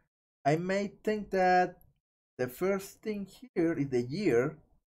here. I may think that the first thing here is the year,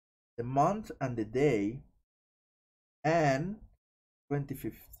 the month, and the day, and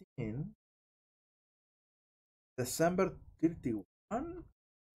 2015, December 31.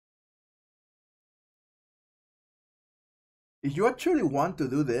 If you actually want to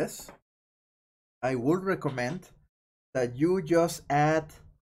do this, I would recommend that you just add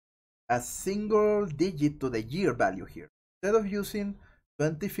a single digit to the year value here. Instead of using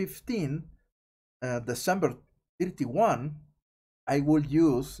 2015, December 31, I will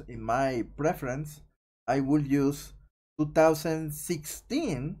use, in my preference, I will use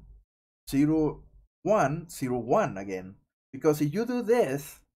 2016 0101 again. Because if you do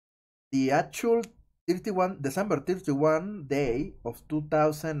this, the actual 31 December 31 day of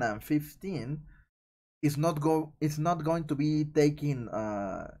 2015 is not going to be taken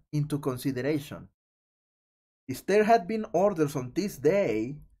into consideration. If there had been orders on this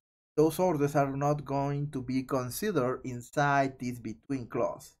day, those orders are not going to be considered inside this between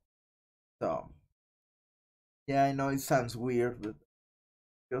clause. So yeah, I know it sounds weird, but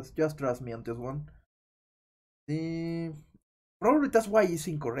just trust me on this one. Probably that's why it's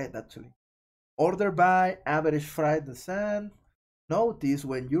incorrect actually. Order by average fried and notice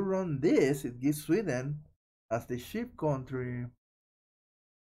when you run this, it gives Sweden as the ship country.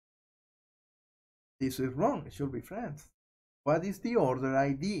 This is wrong. It should be France. What is the order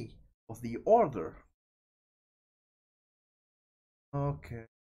ID of the order? Okay.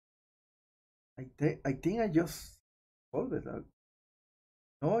 I think I just solved it out.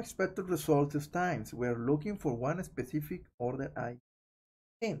 No expected result this time. We're looking for one specific order ID.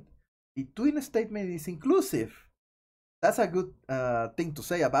 Hint. The twin statement is inclusive. That's a good thing to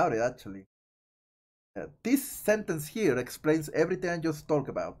say about it, actually. This sentence here explains everything I just talked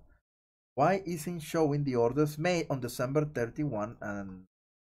about. Why isn't showing the orders made on December 31? And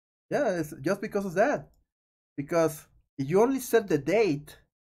yeah, it's just because of that. Because if you only set the date,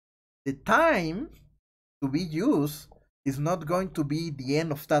 the time to be used is not going to be the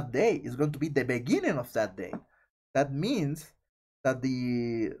end of that day. It's going to be the beginning of that day. That means that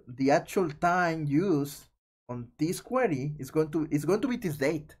the actual time used on this query is going to be this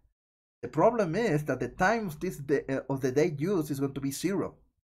date. The problem is that the time of of the day used is going to be 0.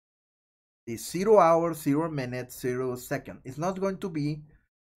 The 0 hours, 0 minutes, 0 second. It's not going to be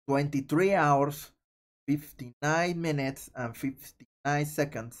 23 hours, 59 minutes, and 59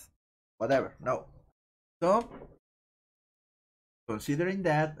 seconds, whatever. No. So, considering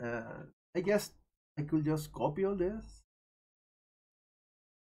that, I guess I could just copy all this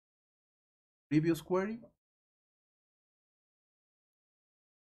previous query.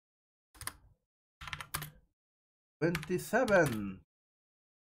 $27.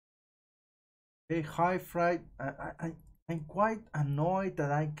 Okay, high fried. I'm quite annoyed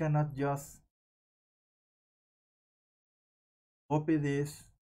that I cannot just copy this.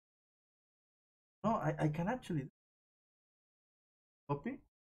 No, I can actually copy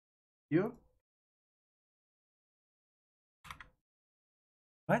you.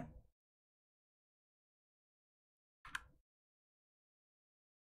 What?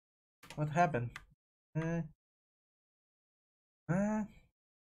 What happened? Uh, uh,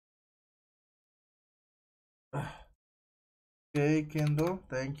 okay, Kendo,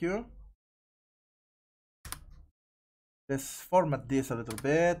 thank you. Let's format this a little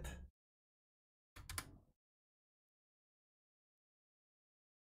bit.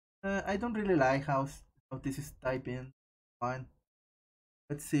 I don't really like how this is typing. Fine.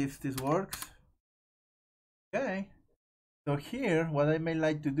 Let's see if this works. Okay. So here, what I may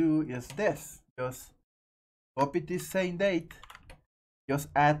like to do is this. Just copy this same date. Just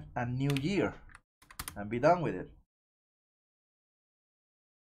add a new year and be done with it.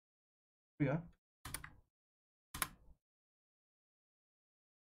 Here we go.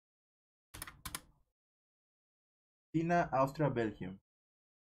 China, Austria, Belgium.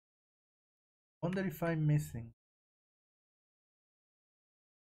 Wonder if I'm missing.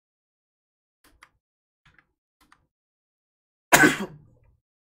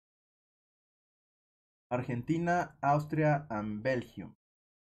 Argentina, Austria, and Belgium.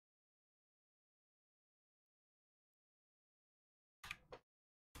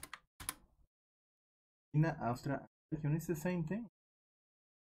 China, Austria, Belgium is the same thing.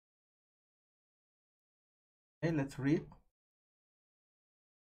 Okay, let's read.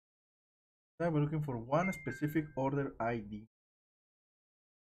 Now we're looking for one specific order ID.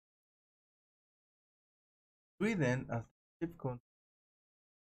 Sweden as ship country.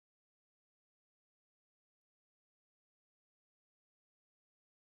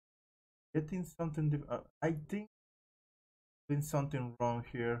 Getting something. I think doing something wrong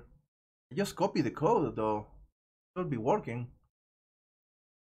here. I just copy the code though. It will be working.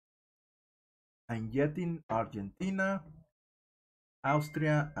 I'm getting Argentina,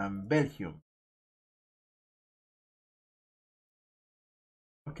 Austria, and Belgium.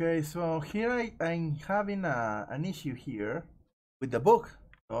 Okay, so here I'm having an issue here with the book.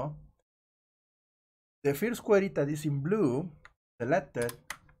 So the first query that is in blue, selected,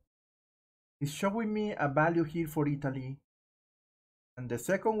 is showing me a value here for Italy. And the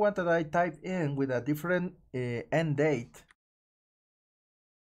second one that I type in with a different end date,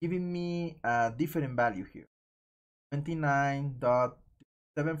 giving me a different value here.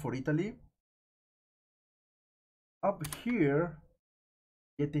 29.7 for Italy. Up here,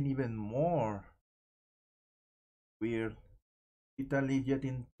 getting even more weird. Italy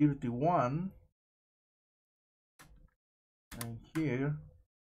getting 31. And here,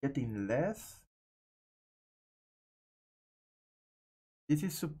 getting less. This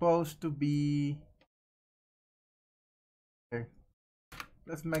is supposed to be... Okay,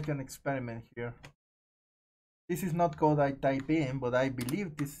 let's make an experiment here. This is not code I type in, but I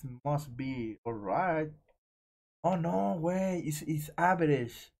believe this must be alright. Oh no, way, it's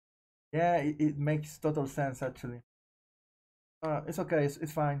average. Yeah, it makes total sense actually. It's okay,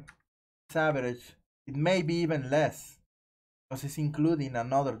 it's fine. It's average. It may be even less because it's including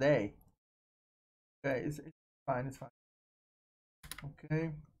another day. Okay, it's fine, it's fine.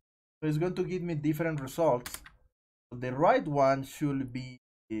 Okay, so it's going to give me different results. So the right one should be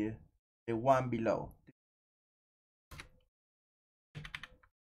the one below.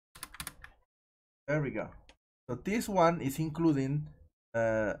 There we go. So this one is including,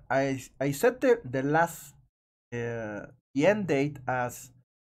 I set the last, the end date as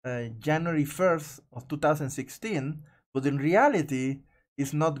January 1st of 2016, but in reality,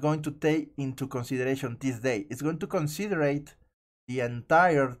 it's not going to take into consideration this day. It's going to consider the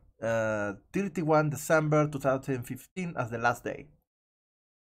entire 31 December 2015 as the last day.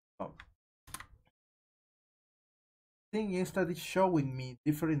 Oh. Thing is that it's showing me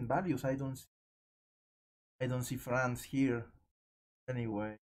different values. I don't see France here.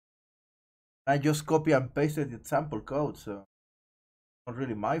 Anyway, I just copy and pasted the sample code, so not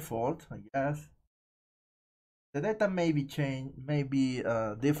really my fault, I guess. The data may be changed, may be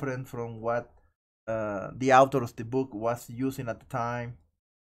different from what the author of the book was using at the time.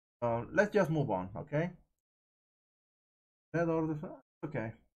 Let's just move on, okay?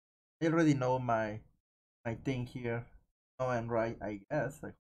 Okay. I already know my thing here. Oh, I'm right, I guess.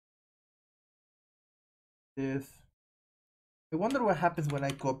 This. I wonder what happens when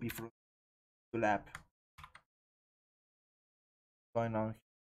I copy from the lab. Going on.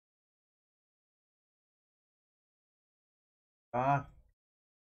 Ah,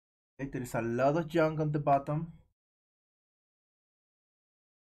 okay, there is a lot of junk on the bottom.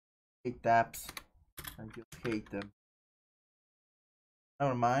 8 tabs. I just hate them.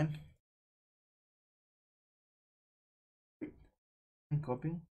 Never mind. I'm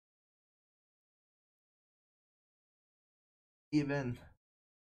copying. Even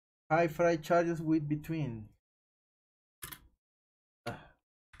high freight charges with between.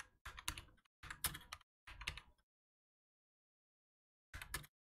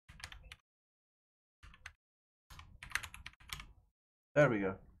 There we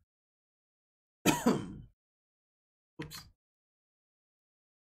go. Oops.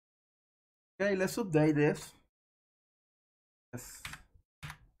 Okay, let's update this. Let's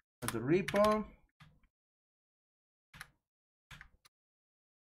add the repo.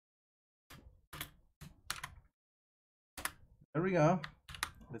 There we go.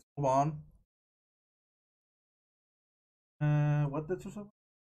 Let's move on. What the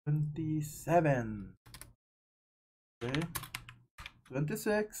 27. Okay.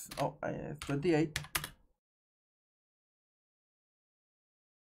 26. Oh, 28.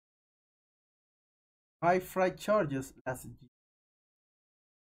 High freight charges last year.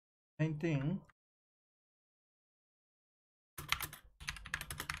 Same thing.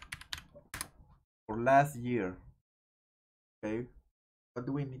 For last year. Okay. What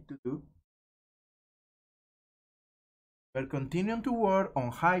do we need to do? We're continuing to work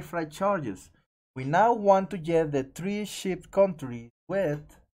on high freight charges. We now want to get the 3 shipped countries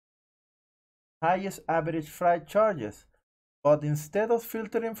with highest average freight charges. But instead of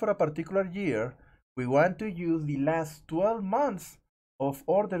filtering for a particular year, we want to use the last 12 months of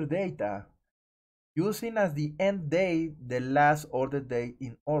order data, using as the end date the last order date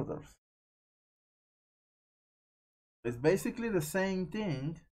in orders. It's basically the same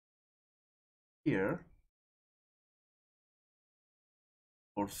thing here.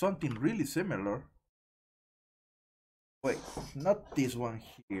 or something really similar. Wait, not this one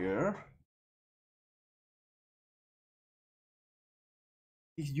here.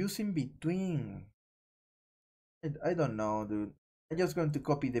 It's using between. I don't know, dude. I'm just going to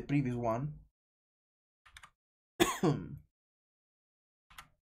copy the previous one.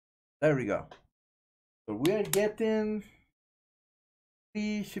 There we go. So we are getting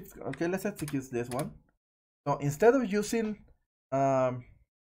 3 shifts. Okay, let's execute this one. So instead of using the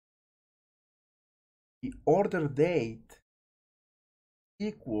order date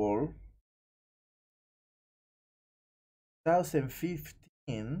equal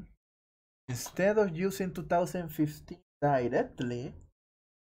 2015, instead of using 2015 directly,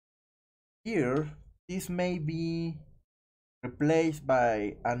 here this may be replaced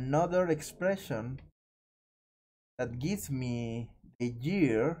by another expression that gives me the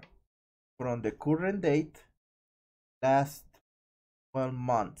year from the current date last 12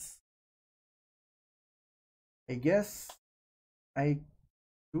 months. I guess I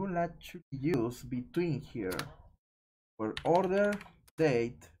should actually use between here, where order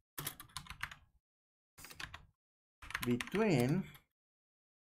date between.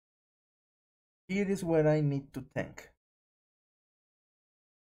 Here is where I need to think.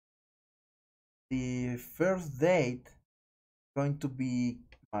 The first date is going to be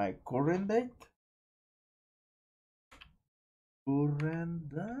my current date. Current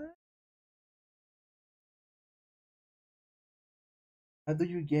date? How do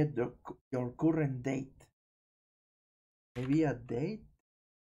you get your current date? Maybe a date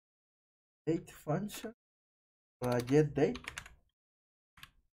function or a get date?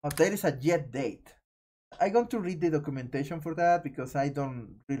 Oh, there is a get date. I'm going to read the documentation for that because I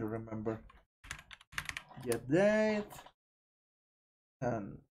don't really remember. Get date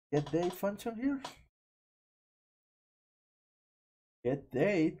and get date function here. Get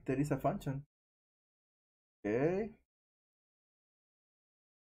date, there is a function. Okay.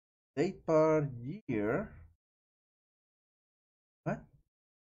 Date per year. What?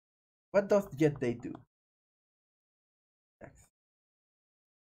 What does get date do?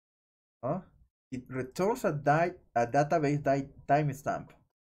 Huh? It returns a database timestamp.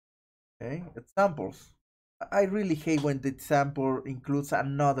 Okay, examples. I really hate when the example includes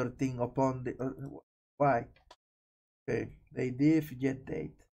another thing upon the. Why? Okay, the diff get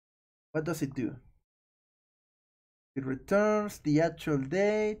date. What does it do? It returns the actual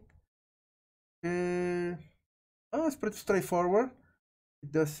date. Oh, it's pretty straightforward.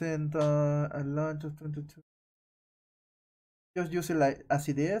 It doesn't launch of 22. Just use it like as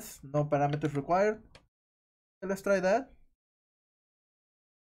it is, no parameters required. Okay, let's try that.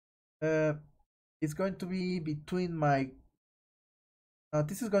 It's going to be between my.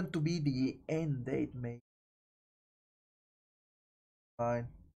 This is going to be the end date, maybe. Fine.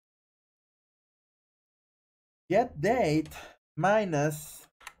 Get date minus.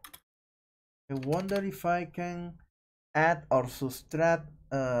 I wonder if I can add or subtract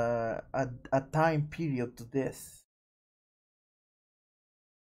a time period to this.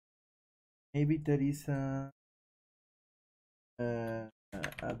 Maybe there is a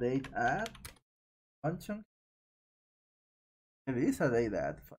date add function. There is a date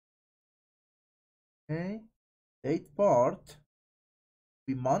add function. Okay, date part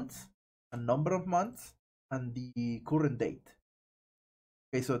be months, a number of months, and the current date.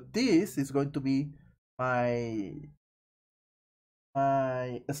 Okay, so this is going to be my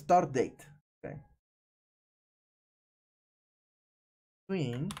start date. Okay,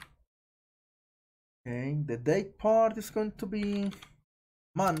 twin. Okay, the date part is going to be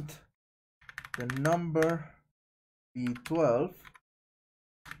month, the number be 12,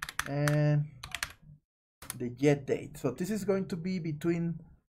 and the get date. So this is going to be between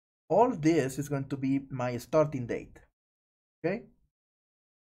all this is going to be my starting date. Okay,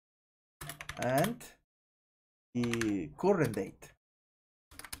 and the current date.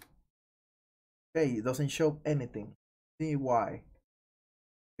 Okay, it doesn't show anything. See why?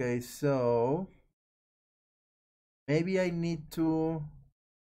 Okay, so maybe I need to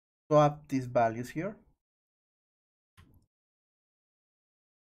swap these values here.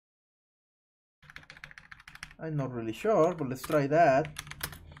 I'm not really sure, but let's try that.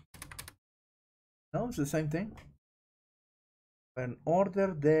 No, it's the same thing. When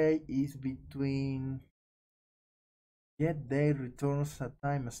order day is between get day returns a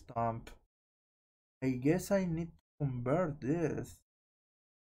timestamp. I guess I need to convert this.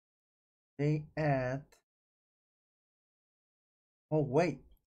 They add. Oh wait,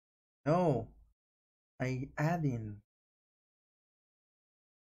 no, I add in.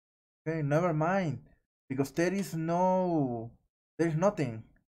 Okay, never mind, because there is no There's nothing.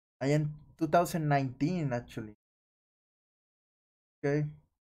 I am 2019 actually. Okay.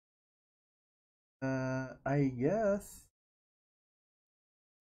 I guess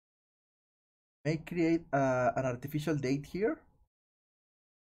may create an artificial date here.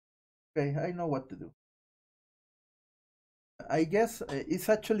 Okay, I know what to do. I guess it's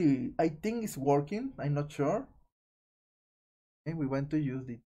actually, I think it's working. I'm not sure. And we want to use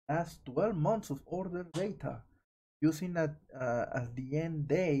the last 12 months of order data using that as the end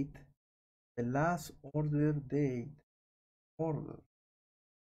date, the last order date order.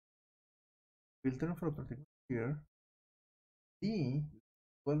 Filter for a particular year, the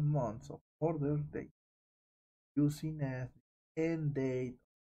 12 months of order date using as the end date.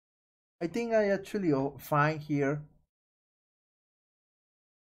 I think I actually find here.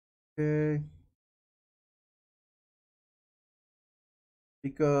 Okay.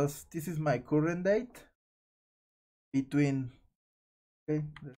 Because this is my current date between, okay,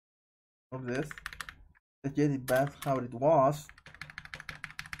 of this, let's get it back how it was.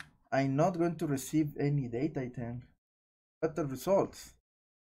 I'm not going to receive any date, I think. But the results,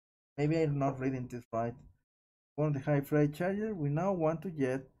 maybe I'm not reading this right. For the high freight charger, we now want to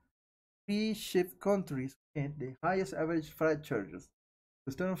get 3 shipped countries and the highest average freight charges.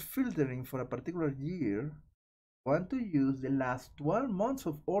 Instead of filtering for a particular year, want to use the last 12 months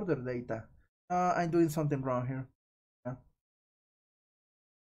of order data. I'm doing something wrong here. Yeah.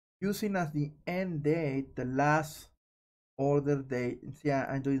 Using as the end date the last order date. Yeah,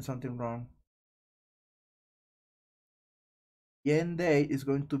 I'm doing something wrong. The end date is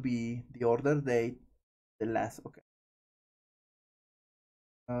going to be the order date, the last. Okay.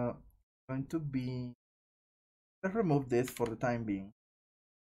 Going to be. Let's remove this for the time being.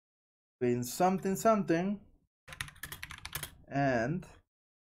 Doing something something, and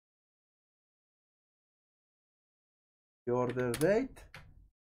the order date.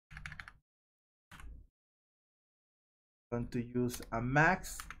 Going to use a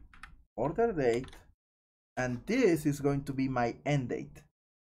max order date, and this is going to be my end date,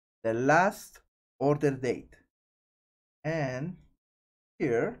 the last order date. And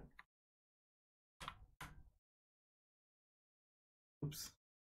here, oops,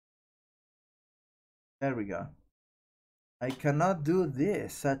 there we go. I cannot do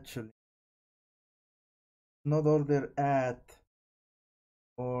this actually. Not order at,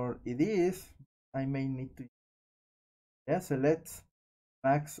 or it is. I may need to, yeah, select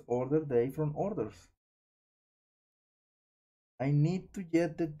max order date from orders. I need to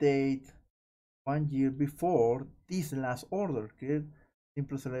get the date 1 year before this last order. Okay,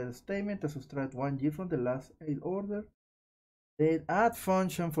 simply select a statement to subtract 1 year from the last 8 order. The add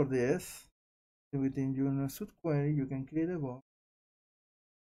function for this within your subquery, you can create a box.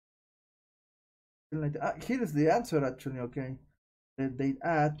 Like here is the answer actually. Okay, the date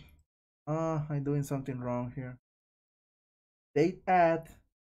add. I'm doing something wrong here. Date add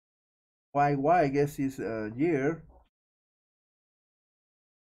y I guess is a year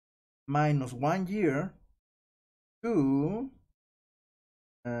minus 1 year to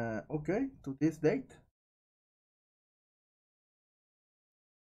okay, to this date.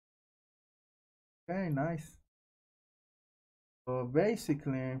 Okay, nice. So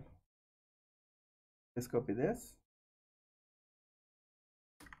basically, let's copy this.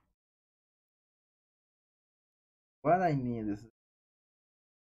 What I need is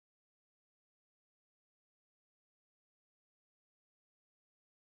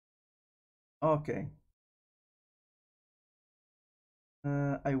okay.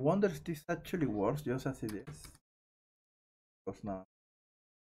 I wonder if this actually works just as it is. Because now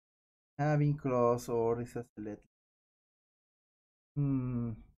having clause or is a select.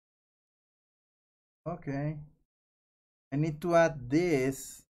 Okay. I need to add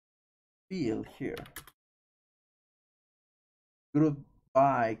this field here. Group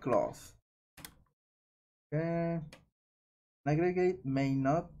by clause. Okay. An aggregate may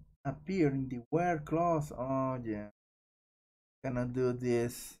not appear in the where clause. Oh yeah. Cannot do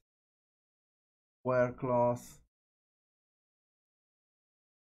this where clause.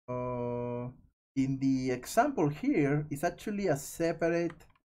 In the example here, it's actually a separate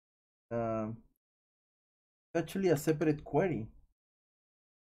query.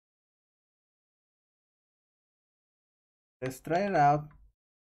 Let's try it out.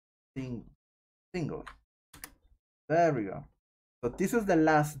 Single. There we go. So this is the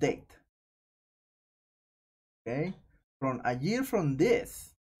last date. Okay, from a year from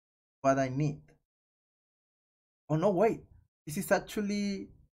this, what I need. Oh no, wait. This is actually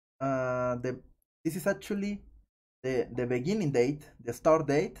the beginning date, the start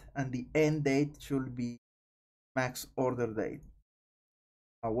date, and the end date should be max order date.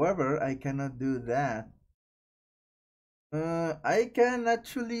 However, I cannot do that. I can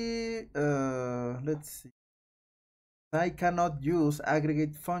actually, let's see. I cannot use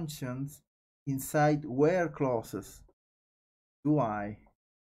aggregate functions inside where clauses. Do I?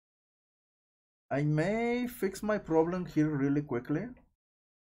 I may fix my problem here really quickly.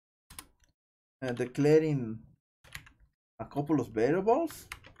 Declaring a couple of variables.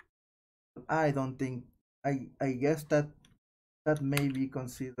 I don't think, I guess that may be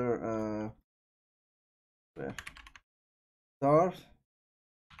considered start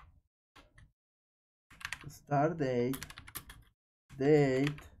date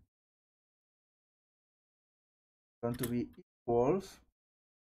going to be equals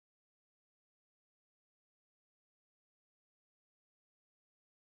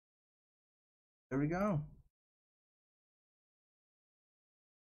there we go,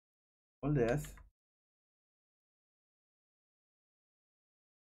 all this,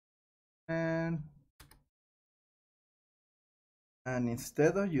 and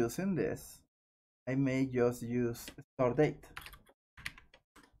instead of using this I may just use start date,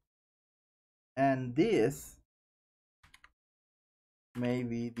 and this may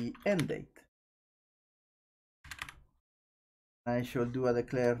be the end date. I should do a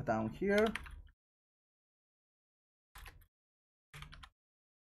declare down here.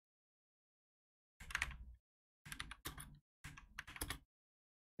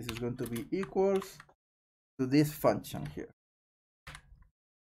 This is going to be equals to this function here.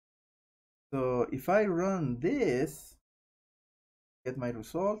 So if I run this, get my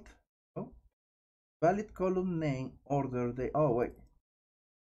result. Oh, valid column name order the, oh wait,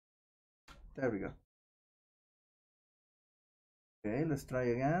 there we go. Okay, let's try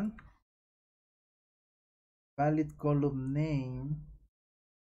again. Valid column name,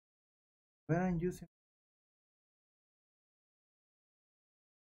 where I'm using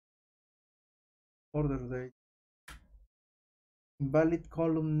order date, invalid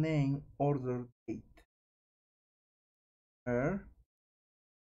column name order date, where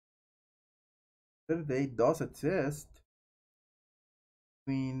the date does exist.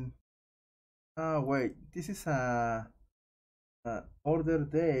 I mean, wait, this is a order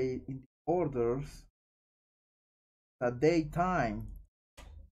date in the orders, a daytime.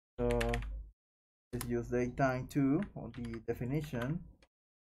 So let's use daytime too on the definition.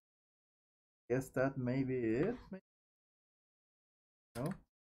 Guess that may be it. Maybe. No.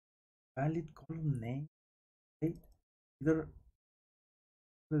 Valid column name date, either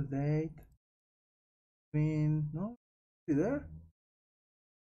the date. I mean, no, is there?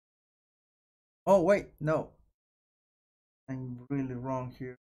 Oh wait, no, I'm really wrong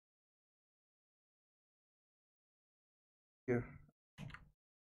here. Here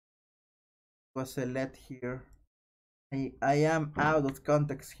was a let here. I am out of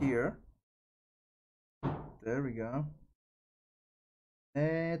context here. There we go.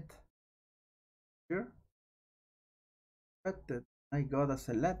 Let here. But I got a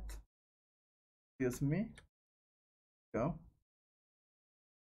select. Excuse me. Go.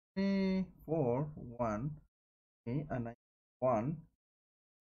 3, 4, 1. Okay, and I 1.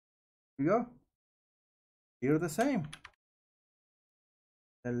 Here we go. Here the same.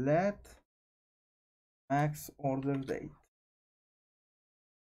 Select max order date.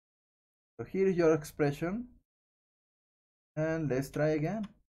 So here is your expression. And let's try again.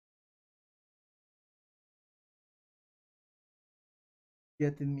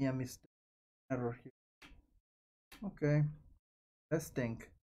 Getting me a mistake error here. Okay, let's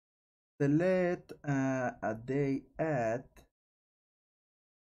think. Select a day at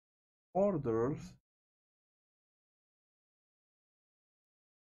orders.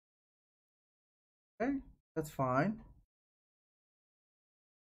 Okay, that's fine.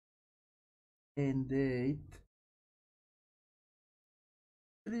 End date.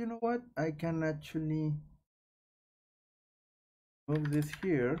 You know what? I can actually move this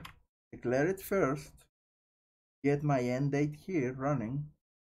here, declare it first, get my end date here running.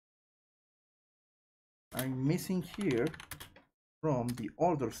 I'm missing here from the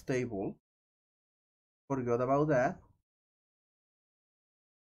orders table. Forgot about that.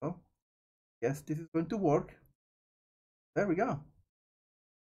 So, yes, this is going to work. There we go.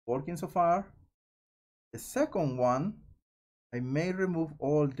 Working so far. The second one, I may remove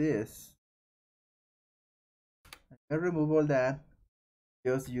all this. I may remove all that.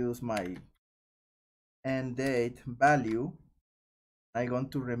 Just use my end date value. I'm going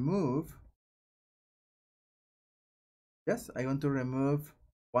to remove. Yes, I'm going to remove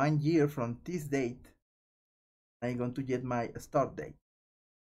 1 year from this date. I'm going to get my start date.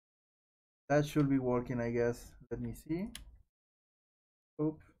 That should be working, I guess. Let me see.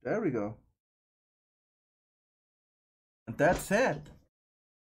 Oops, there we go. And that's it.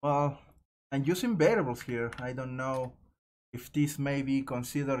 Well, I'm using variables here. I don't know if this may be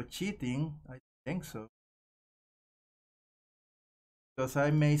considered cheating. I think so. Because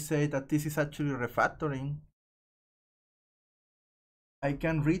I may say that this is actually refactoring. I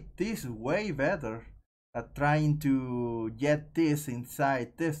can read this way better than trying to get this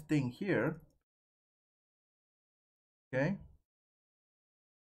inside this thing here. Okay.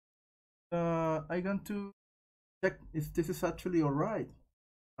 I'm going to check if this is actually alright.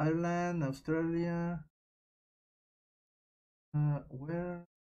 Ireland, Australia. Where?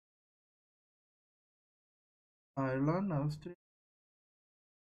 Ireland, Australia.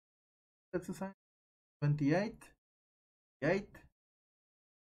 That's a sign. 28. 8.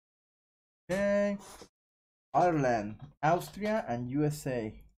 Okay. Ireland, Austria, and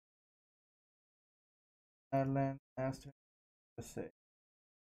USA. Ireland, Austria, USA.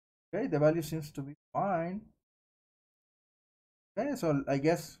 Okay, the value seems to be fine. Okay, so I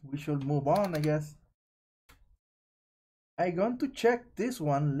guess we should move on, I guess. I'm going to check this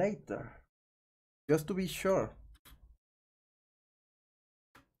one later, just to be sure.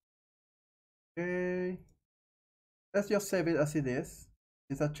 Okay, let's just save it as it is.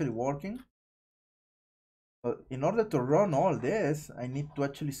 It's actually working. But in order to run all this, I need to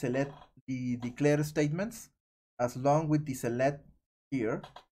actually select the declare statements as long with the select here.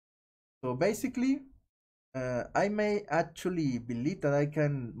 So basically, I may actually believe that I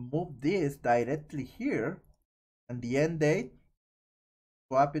can move this directly here, and the end date,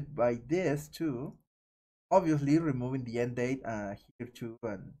 swap it by this too. Obviously, removing the end date here too,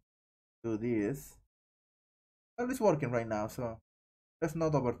 and do this. Well, it's working right now, so let's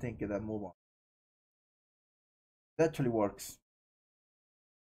not overthink it and move on. It actually works.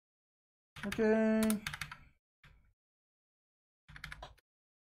 Okay.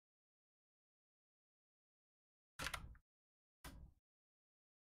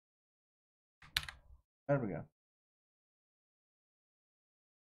 There we go.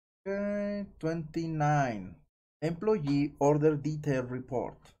 Okay, 29. Employee order detail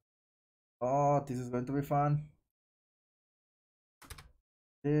report. Oh, this is going to be fun.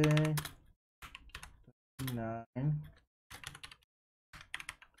 Okay. 29.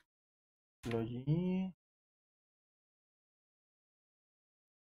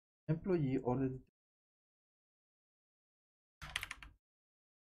 Employee order.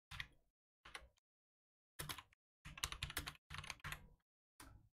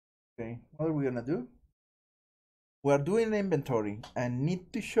 Okay, what are we gonna do? We are doing inventory and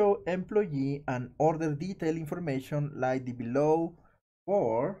need to show employee and order detail information like the below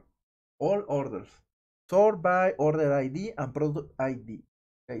for all orders. Sort by order ID and product ID.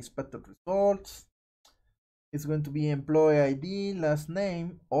 Okay, expected results. It's going to be employee ID, last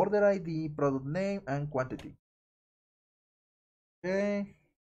name, order ID, product name, and quantity. Okay.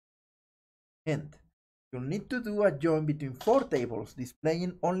 Hint. You'll need to do a join between 4 tables,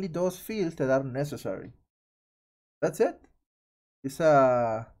 displaying only those fields that are necessary. That's it. It's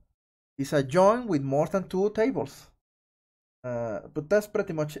a join with more than 2 tables. But that's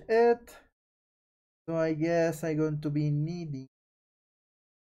pretty much it. So I guess I'm going to be needing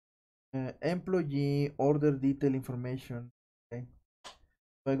employee order detail information. Okay.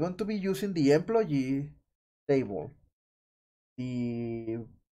 So I'm going to be using the employee table, the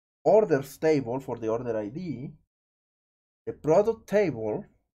orders table for the order ID, the product table,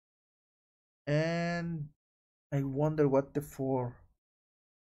 and I wonder what the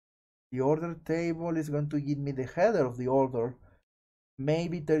order table is going to give me the header of the order.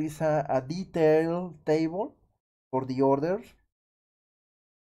 Maybe there is a detail table for the order.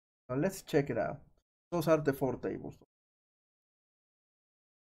 Now let's check it out. Those are the 4 tables.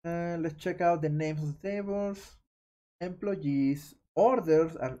 Let's check out the names of the tables, employees,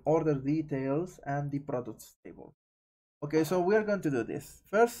 orders and order details, and the products table. Okay, so we are going to do this.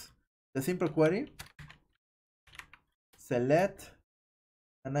 First, the simple query, select,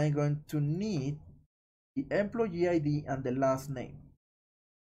 and I'm going to need the employee ID and the last name.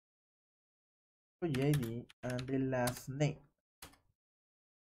 Employee ID and the last name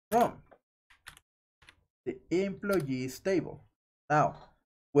from the employees table. Now,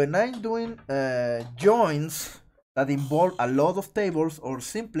 when I'm doing joins that involve a lot of tables or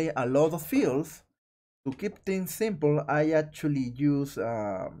simply a lot of fields, to keep things simple, I actually use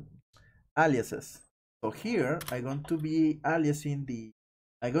aliases. So here I'm going to be aliasing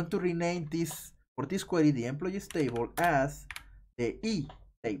I'm going to rename this for this query the employees table as the E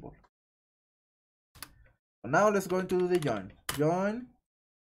table. So now let's go into the join. Join.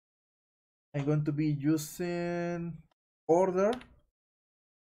 I'm going to be using order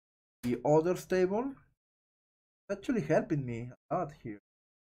the orders table. It's actually helping me a lot here.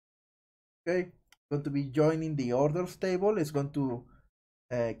 Okay, going to be joining the orders table. It's going to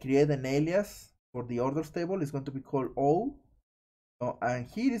create an alias for the orders table. It's going to be called O. And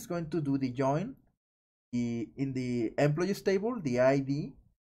here is going to do the join in the employees table, the ID,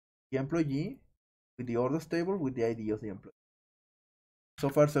 the employee, with the orders table with the ID of the employee. So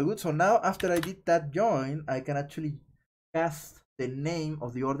far so good. So now after I did that join, I can actually cast the name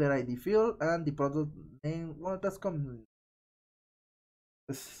of the order ID field and the product name. Well, that's common.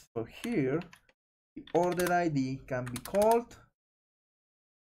 So here, the order ID can be called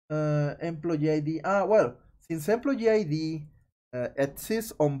employee ID. Well, since employee ID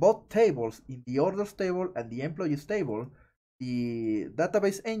exists on both tables, in the orders table and the employees table, the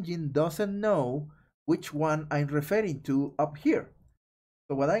database engine doesn't know which one I'm referring to up here.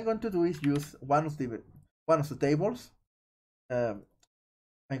 So what I'm going to do is use one of the tables. I'm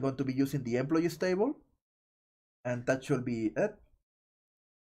going to be using the employees table, and that should be it.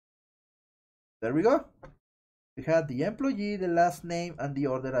 There we go. We have the employee, the last name, and the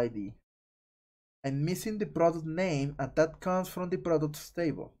order ID. I'm missing the product name, and that comes from the products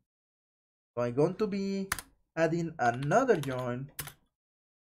table. So I'm going to be adding another join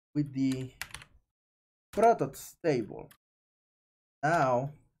with the products table.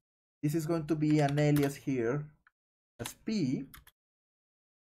 Now, this is going to be an alias here as P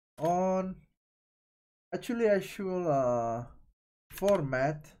on. Actually, I should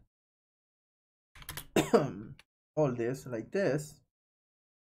format all this like this.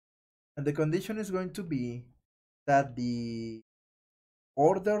 And the condition is going to be that the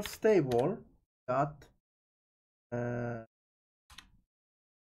orders table dot the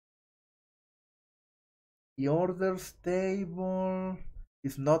orders table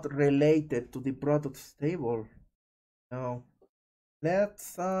is not related to the products table. No,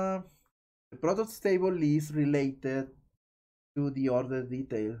 let's the products table is related to the order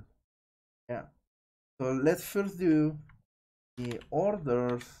detail. Yeah, so let's first do the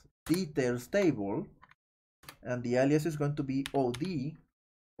orders details table, and the alias is going to be OD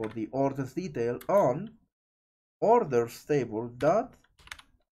for the orders detail on orders table dot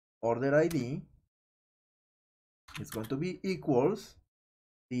order ID is going to be equals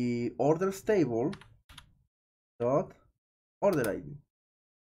the orders table dot order ID.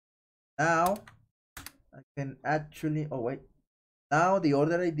 Now I can actually, oh wait, now the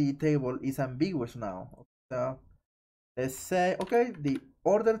order ID table is ambiguous now. So let's say, okay, the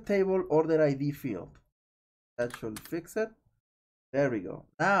order table order ID field. That should fix it. There we go.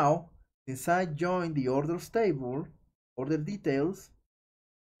 Now, since I joined the orders table, order details,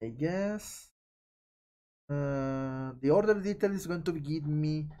 I guess the order detail is going to give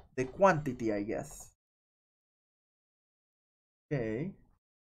me the quantity, I guess. Okay,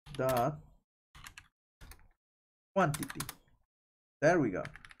 dot quantity. There we go.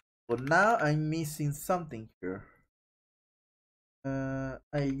 But now I'm missing something here.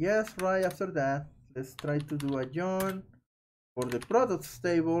 I guess right after that, let's try to do a join for the products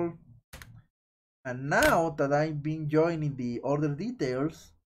table. And now that I've been joining the order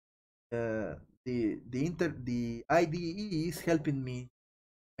details, the IDE is helping me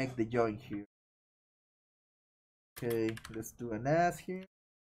make the join here. Okay, let's do an as here.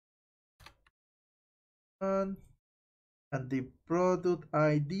 And the product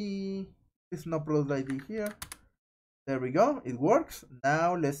ID is no product ID here. There we go, it works.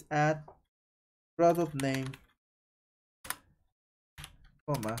 Now let's add product name,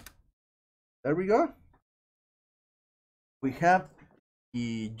 comma. There we go. We have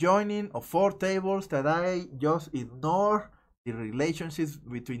the joining of 4 tables that I just ignore the relationships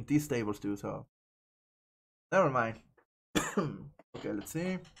between these tables too, so never mind. Okay, let's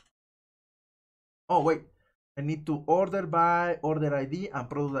see. Oh wait, I need to order by order ID and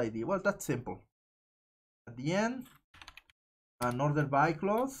product ID. Well, that's simple. At the end, an order by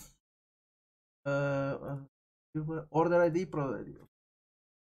clause, order ID, product ID,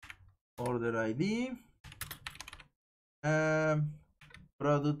 order ID,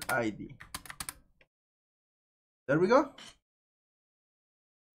 product ID. There we go.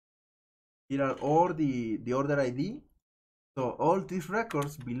 Here are all the order ID. So all these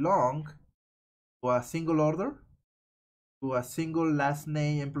records belong to a single order, to a single last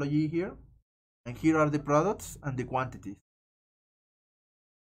name employee here. And here are the products and the quantities.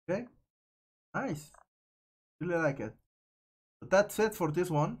 Okay, nice. Really like it. So that's it for this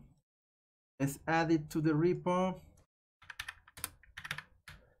one. Let's add it to the repo.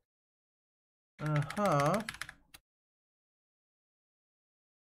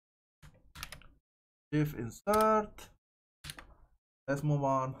 If insert. Let's move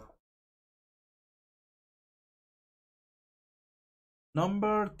on.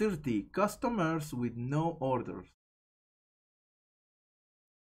 Number 30, customers with no orders.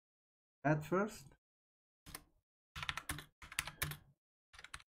 At first.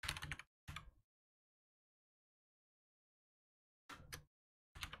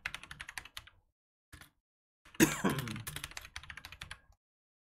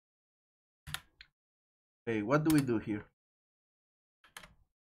 Okay, what do we do here?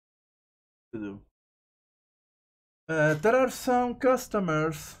 There are some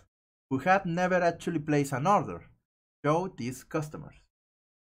customers who have never actually placed an order. Show these customers.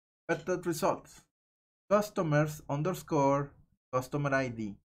 Expected results. Customers underscore customer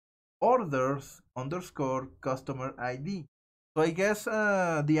ID. Orders underscore customer ID. So I guess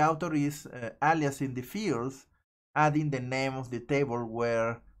the author is aliasing the fields, adding the name of the table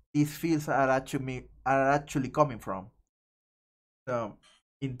where these fields are actually coming from. So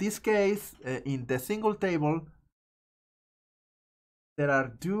in this case, in the single table, there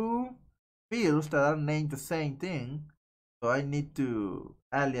are two fields that are named the same thing, so I need to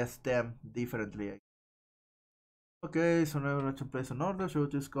alias them differently. Okay, so now let's place an order. Show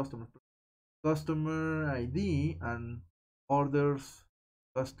this customer ID and orders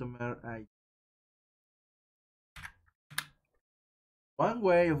customer ID. One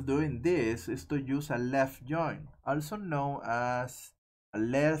way of doing this is to use a left join, also known as a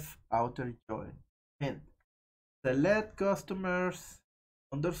left outer join. Hint: select customers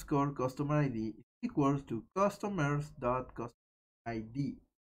underscore customer ID is equals to customers dot customer ID.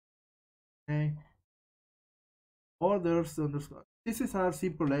 Okay. Orders underscore. This is our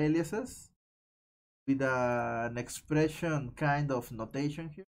simple aliases with an expression kind of notation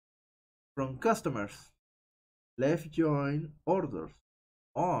here. From customers, left join orders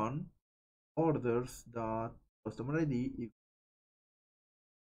on orders dot customer ID.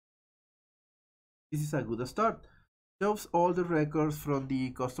 This is a good start. Shows all the records from the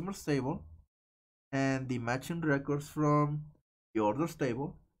customers table and the matching records from the orders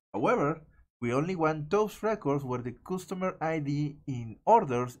table. However, we only want those records where the customer ID in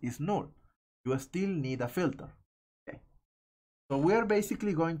orders is null. You still need a filter. Okay. So we are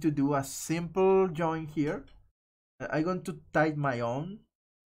basically going to do a simple join here. I'm going to type my own.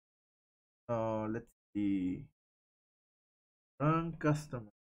 Let's see. Run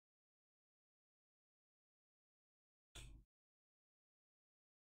customer.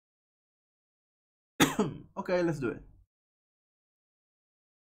 Okay, let's do it.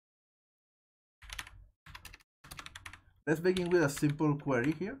 Let's begin with a simple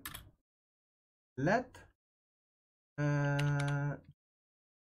query here. Let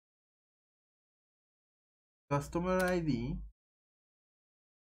customer ID,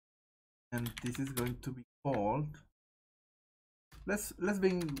 and this is going to be called. Let's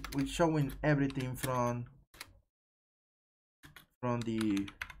begin with showing everything from the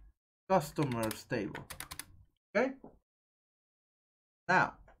customers table. Okay.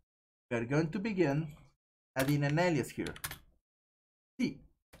 Now we are going to begin adding an alias here. C.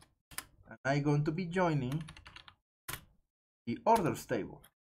 And I'm going to be joining the orders table.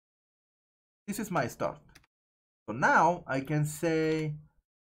 This is my start. So now I can say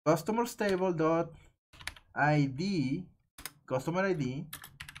customers table dot ID, customer ID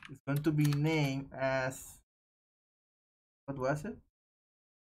is going to be named as, what was it?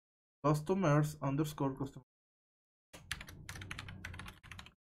 Customers underscore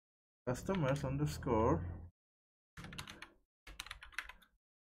customers underscore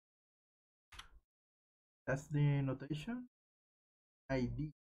that's the notation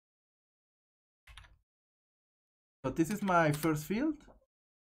ID. So this is my first field.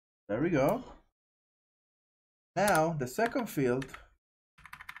 There we go. Now the second field,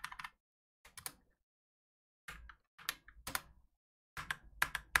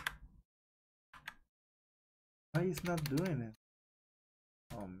 why is not doing it?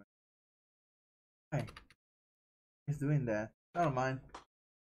 Oh man, why is doing that? Never mind.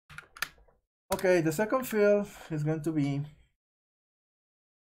 Okay, the second field is going to be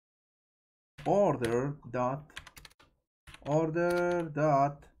order dot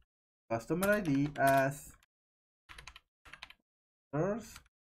customer ID as orders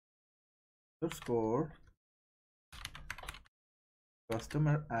underscore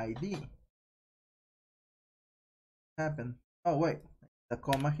customer ID. Happened. Oh wait, the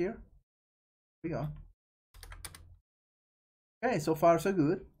comma here. Here we go. Okay, so far so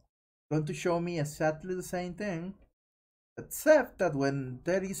good. Going to show me exactly the same thing, except that when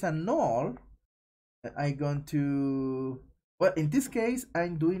there is a null, I'm going to, well, in this case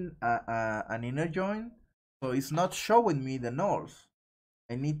I'm doing an inner join, so it's not showing me the nulls.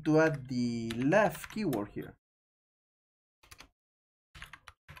 I need to add the left keyword here.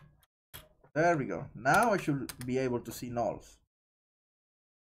 There we go. Now I should be able to see nulls.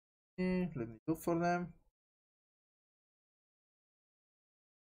 Okay, let me look for them.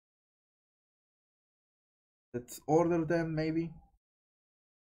 Let's order them maybe.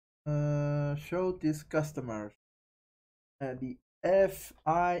 Show these customers. The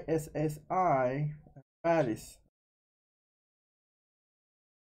FISSI Paris.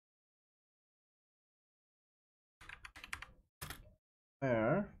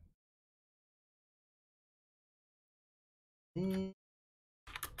 Where?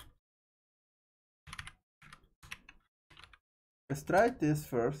 Let's try this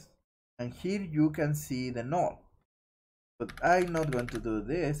first. And here you can see the null. But I'm not going to do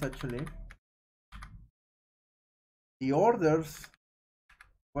this actually. The orders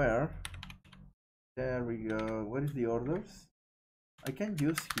where? There we go. What is the orders? I can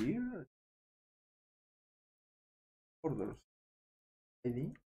use here orders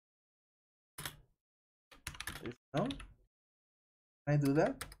ID. No? Can I do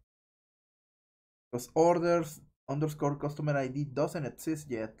that? Because orders underscore customer ID doesn't exist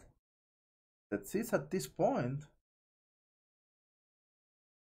yet. It exists at this point.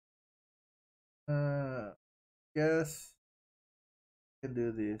 Yes, I can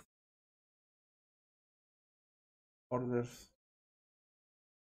do this. Orders.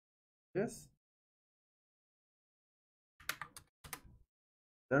 Yes.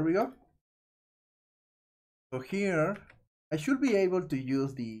 There we go. So here, I should be able to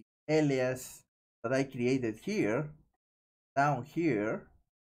use the alias that I created here, down here.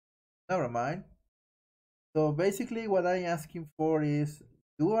 Never mind. So basically what I'm asking for is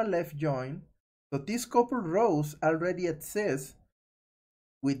do a left join. So these couple rows already exist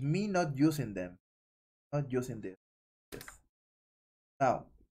with me not using them, not using this. Yes. Now,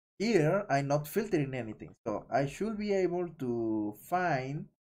 here I'm not filtering anything. So I should be able to find,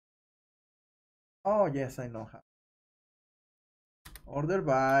 oh yes, I know how. Order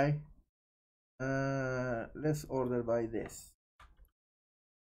by, let's order by this.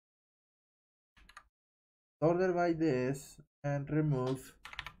 Order by this and remove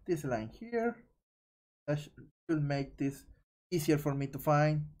this line here. That should make this easier for me to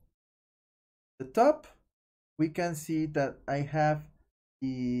find. The top, we can see that I have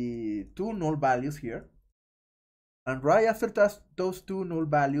the two null values here. And right after that, those two null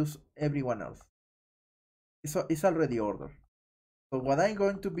values, everyone else. It's already ordered. So what I'm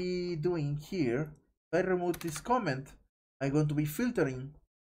going to be doing here, if I remove this comment, I'm going to be filtering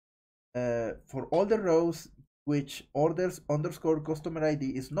for all the rows which orders underscore customer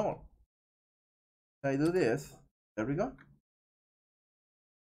ID is null. If I do this, there we go.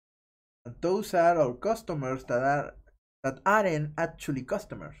 And those are our customers that aren't actually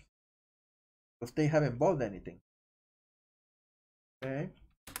customers because they haven't bought anything. Okay.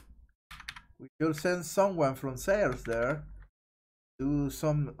 We should send someone from sales there do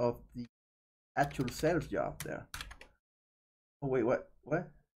some of the actual sales job there. Oh wait, what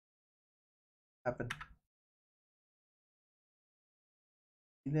happened?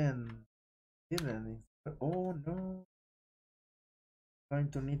 Didn't oh no.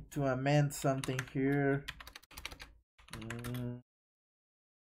 Going to need to amend something here.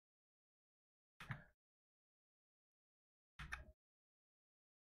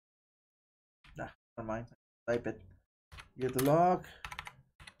 Nah, never mind. Type it. Get log.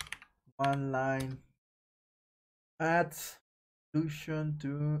 One line. Add solution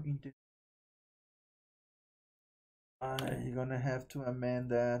to integer. I'm gonna have to amend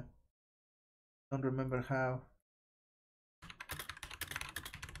that. Don't remember how.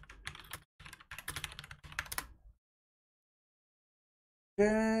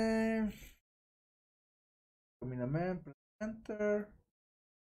 Okay. Come in amend, press enter.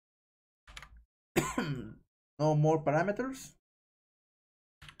 No more parameters.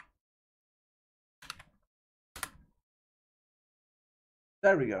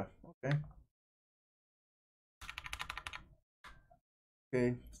 There we go. Okay.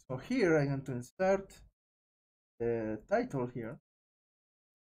 Okay, so here I'm going to insert the title here.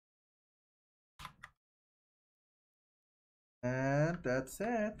 And that's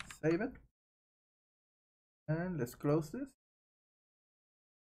it. Save it. And let's close this.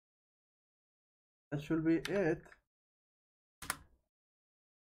 That should be it.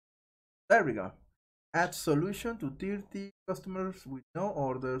 There we go. Add solution to 30 customers with no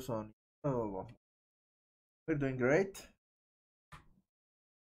orders on. Oh, we're doing great.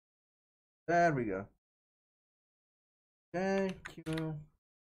 There we go. Thank you.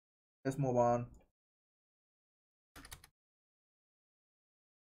 Let's move on.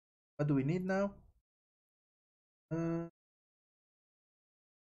 What do we need now?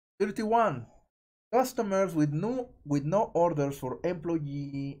 31. Customers with no orders for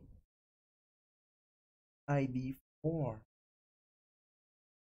employee ID 4.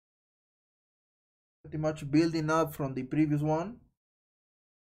 Pretty much building up from the previous one.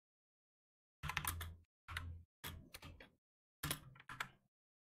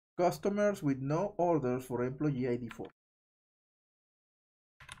 Customers with no orders for employee ID 4.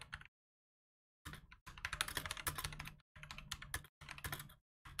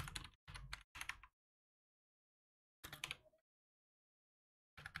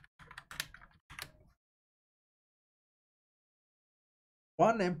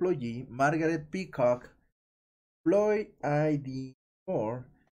 One employee, Margaret Peacock, employee ID 4,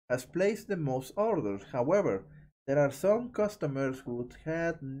 has placed the most orders. However, there are some customers who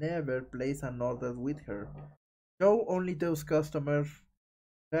had never placed an order with her. Show only those customers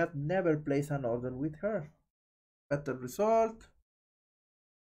who had never placed an order with her. Better result.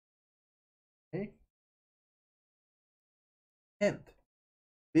 Okay. Hint.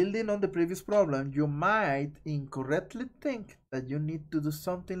 Building on the previous problem, you might incorrectly think that you need to do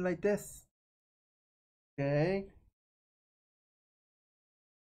something like this. Okay.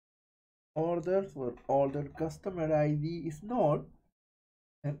 Orders where order customer ID is null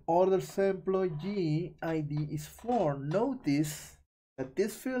and orders employee ID is 4. Notice that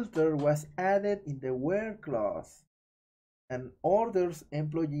this filter was added in the where clause and orders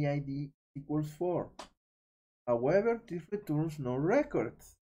employee ID equals 4. However, this returns no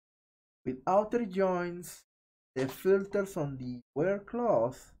records. With outer joins, the filters on the where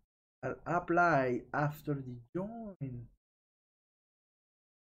clause are applied after the join.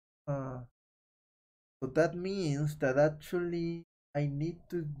 So that means that actually I need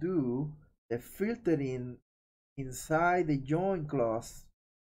to do the filtering inside the join clause.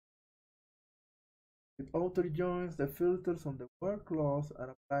 With outer joins, the filters on the where clause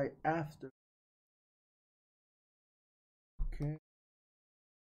are applied after. Okay.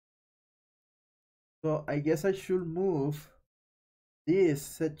 So I guess I should move this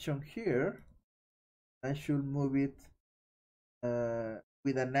section here. I should move it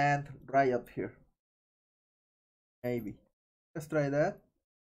with an and right up here. Maybe. Let's try that.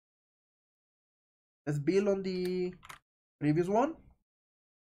 Let's build on the previous one.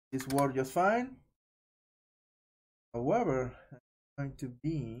 This worked just fine. However, it's going to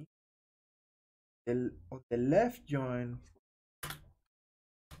be on the left join.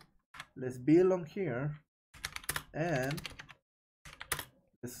 Let's build on here and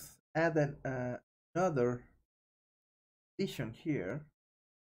let's add another addition here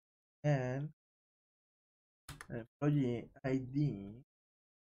and employee ID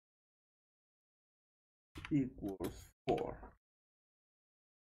equals 4.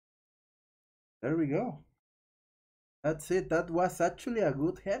 There we go. That's it. That was actually a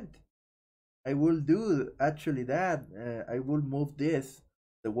good hint. I will do actually that. I will move this,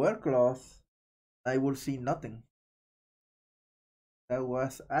 the where clause. I will see nothing. That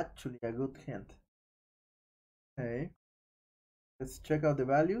was actually a good hint. Okay. Let's check out the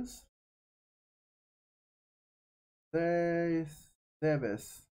values.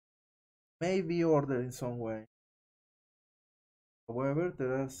 Debes may be ordered in some way. However,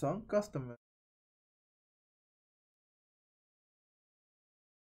 there are some customers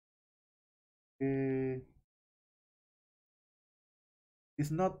is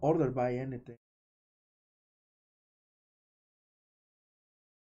not ordered by anything.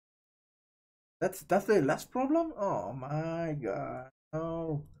 That's the last problem? Oh my god.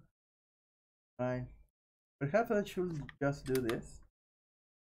 No. Fine. Perhaps I should just do this.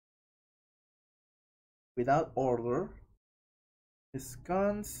 Without order.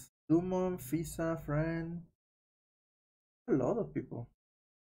 Scans, Dumont, Visa, friend. A lot of people.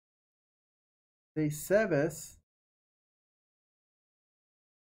 Say Seves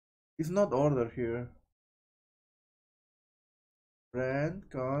is not ordered here. Friend,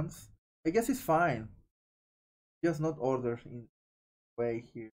 cons. I guess it's fine. Just not ordered in way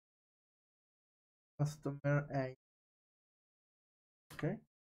here. Customer A. Okay.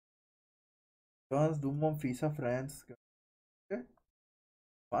 Cons, Dumont, Visa, friends. Okay.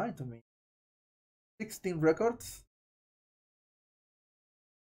 Fine to me. 16 records.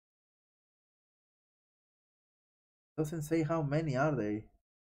 Doesn't say how many are they.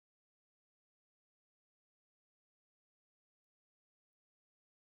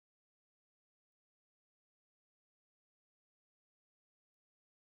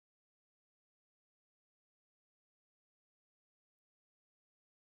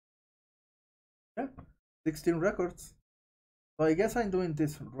 Yeah, 16 records. So I guess I'm doing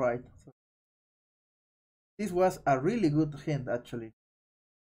this right. So this was a really good hint actually.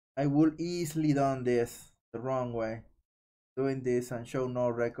 I would easily done this the wrong way, doing this and show no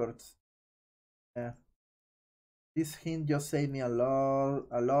records. Yeah. This hint just saved me a lot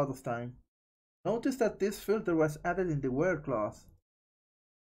of time. Notice that this filter was added in the where clause.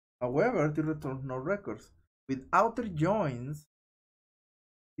 However, it returns no records. With outer joins,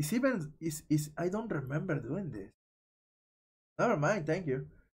 is I don't remember doing this. Never mind, thank you.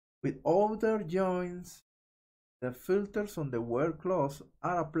 With outer joins, the filters on the where clause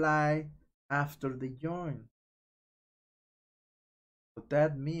are applied after the join. So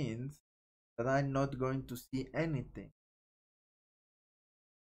that means that I'm not going to see anything,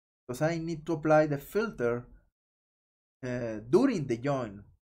 because I need to apply the filter during the join,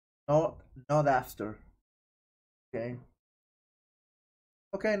 not after. Okay.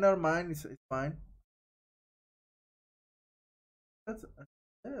 Okay, never mind. It's fine. That's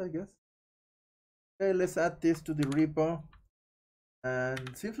yeah, I guess. Okay, let's add this to the repo,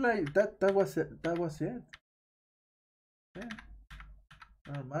 and seems like that was it. That was it. Yeah,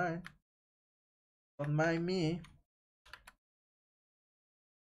 never mind. Don't mind me.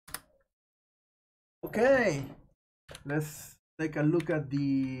 Okay, let's take a look at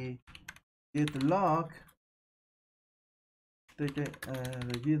the git log. Take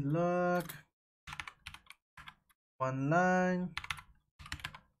the git log. One line.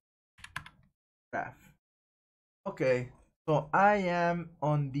 Graph. Okay, so I am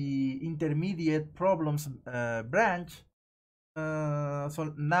on the intermediate problems branch.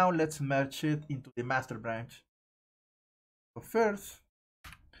 So now let's merge it into the master branch. So first,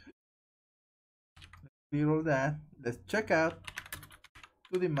 clear all that. Let's check out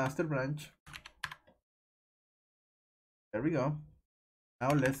to the master branch. There we go.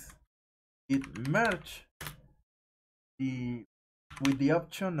 Now let's hit merge the with the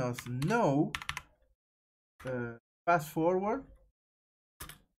option of no fast forward,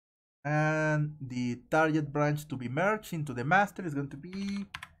 and the target branch to be merged into the master is going to be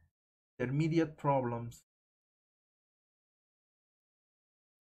intermediate problems.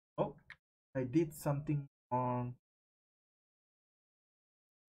 Oh, I did something wrong.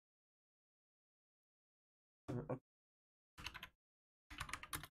 Okay.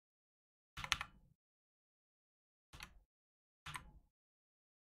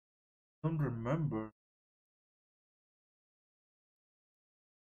 Don't remember.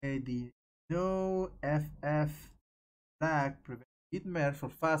 The no FF flag prevent git merge for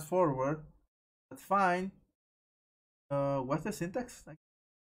fast forward. That's fine. What's the syntax?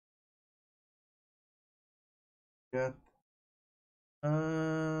 Good.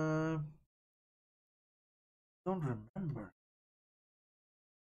 Don't remember.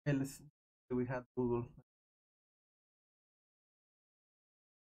 Okay, let's see. We had Google.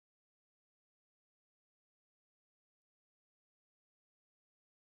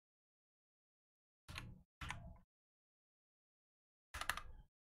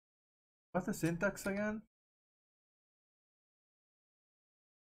 What's the syntax again?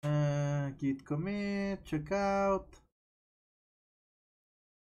 Git commit, checkout.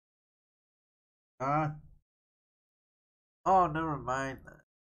 Ah, oh, never mind.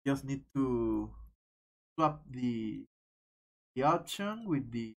 Just need to swap the option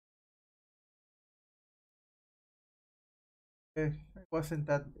with the. Okay, it wasn't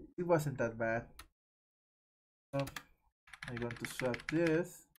that bad. So I'm going to swap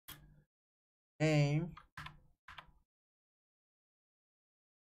this name.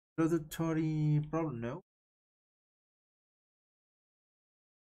 Introductory problem. No.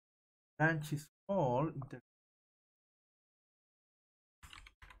 Branch is all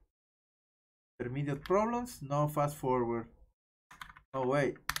intermediate problems. No fast forward. Oh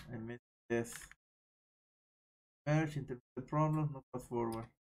wait, I missed this. Merge intermediate problems. No fast forward.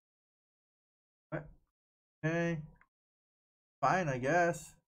 Okay, fine, I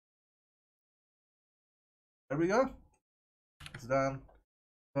guess. There we go. It's done.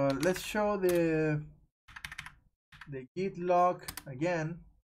 So let's show the git log again.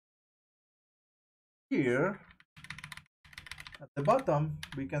 Here at the bottom,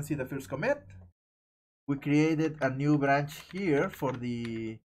 we can see the first commit. We created a new branch here for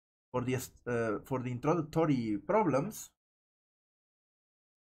the introductory problems.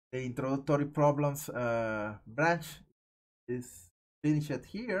 The introductory problems branch is finished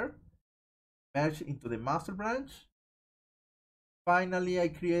here, merged into the master branch. Finally, I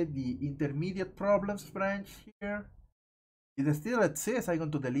create the intermediate problems branch here. It still exists. I'm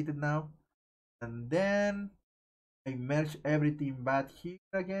going to delete it now. And then I merge everything back here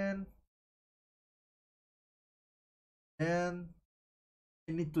again. And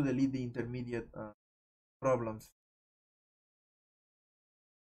I need to delete the intermediate problems.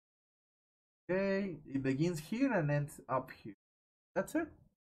 Okay, it begins here and ends up here. That's it.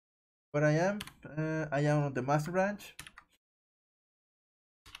 Where I am on the master branch.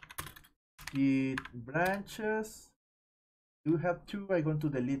 Git branches. You have two. I'm going to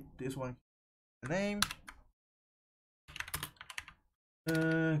delete this one. The name.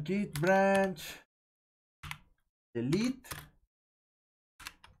 Git branch. Delete.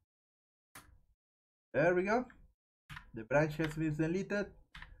 There we go. The branch has been deleted.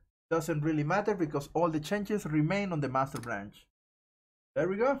 Doesn't really matter because all the changes remain on the master branch. There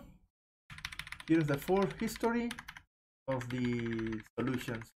we go. Here's the full history of the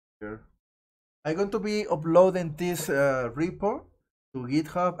solutions here. I'm going to be uploading this repo to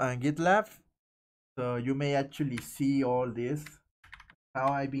GitHub and GitLab, so you may actually see all this,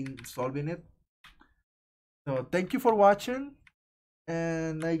 how I've been solving it. So thank you for watching,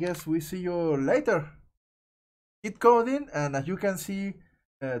 and I guess we see you later. Keep coding, and as you can see,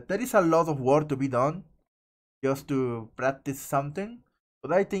 there is a lot of work to be done just to practice something,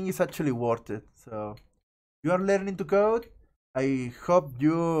 but I think it's actually worth it. So you are learning to code. I hope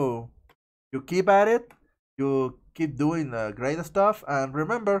you keep at it, you keep doing great stuff, and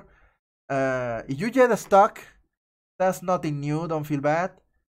remember, if you get stuck, that's nothing new. Don't feel bad.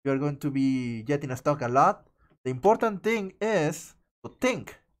 You're going to be getting stuck a lot. The important thing is to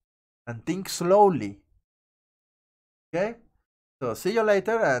think, and think slowly. Okay, so see you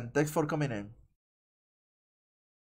later, and thanks for coming in.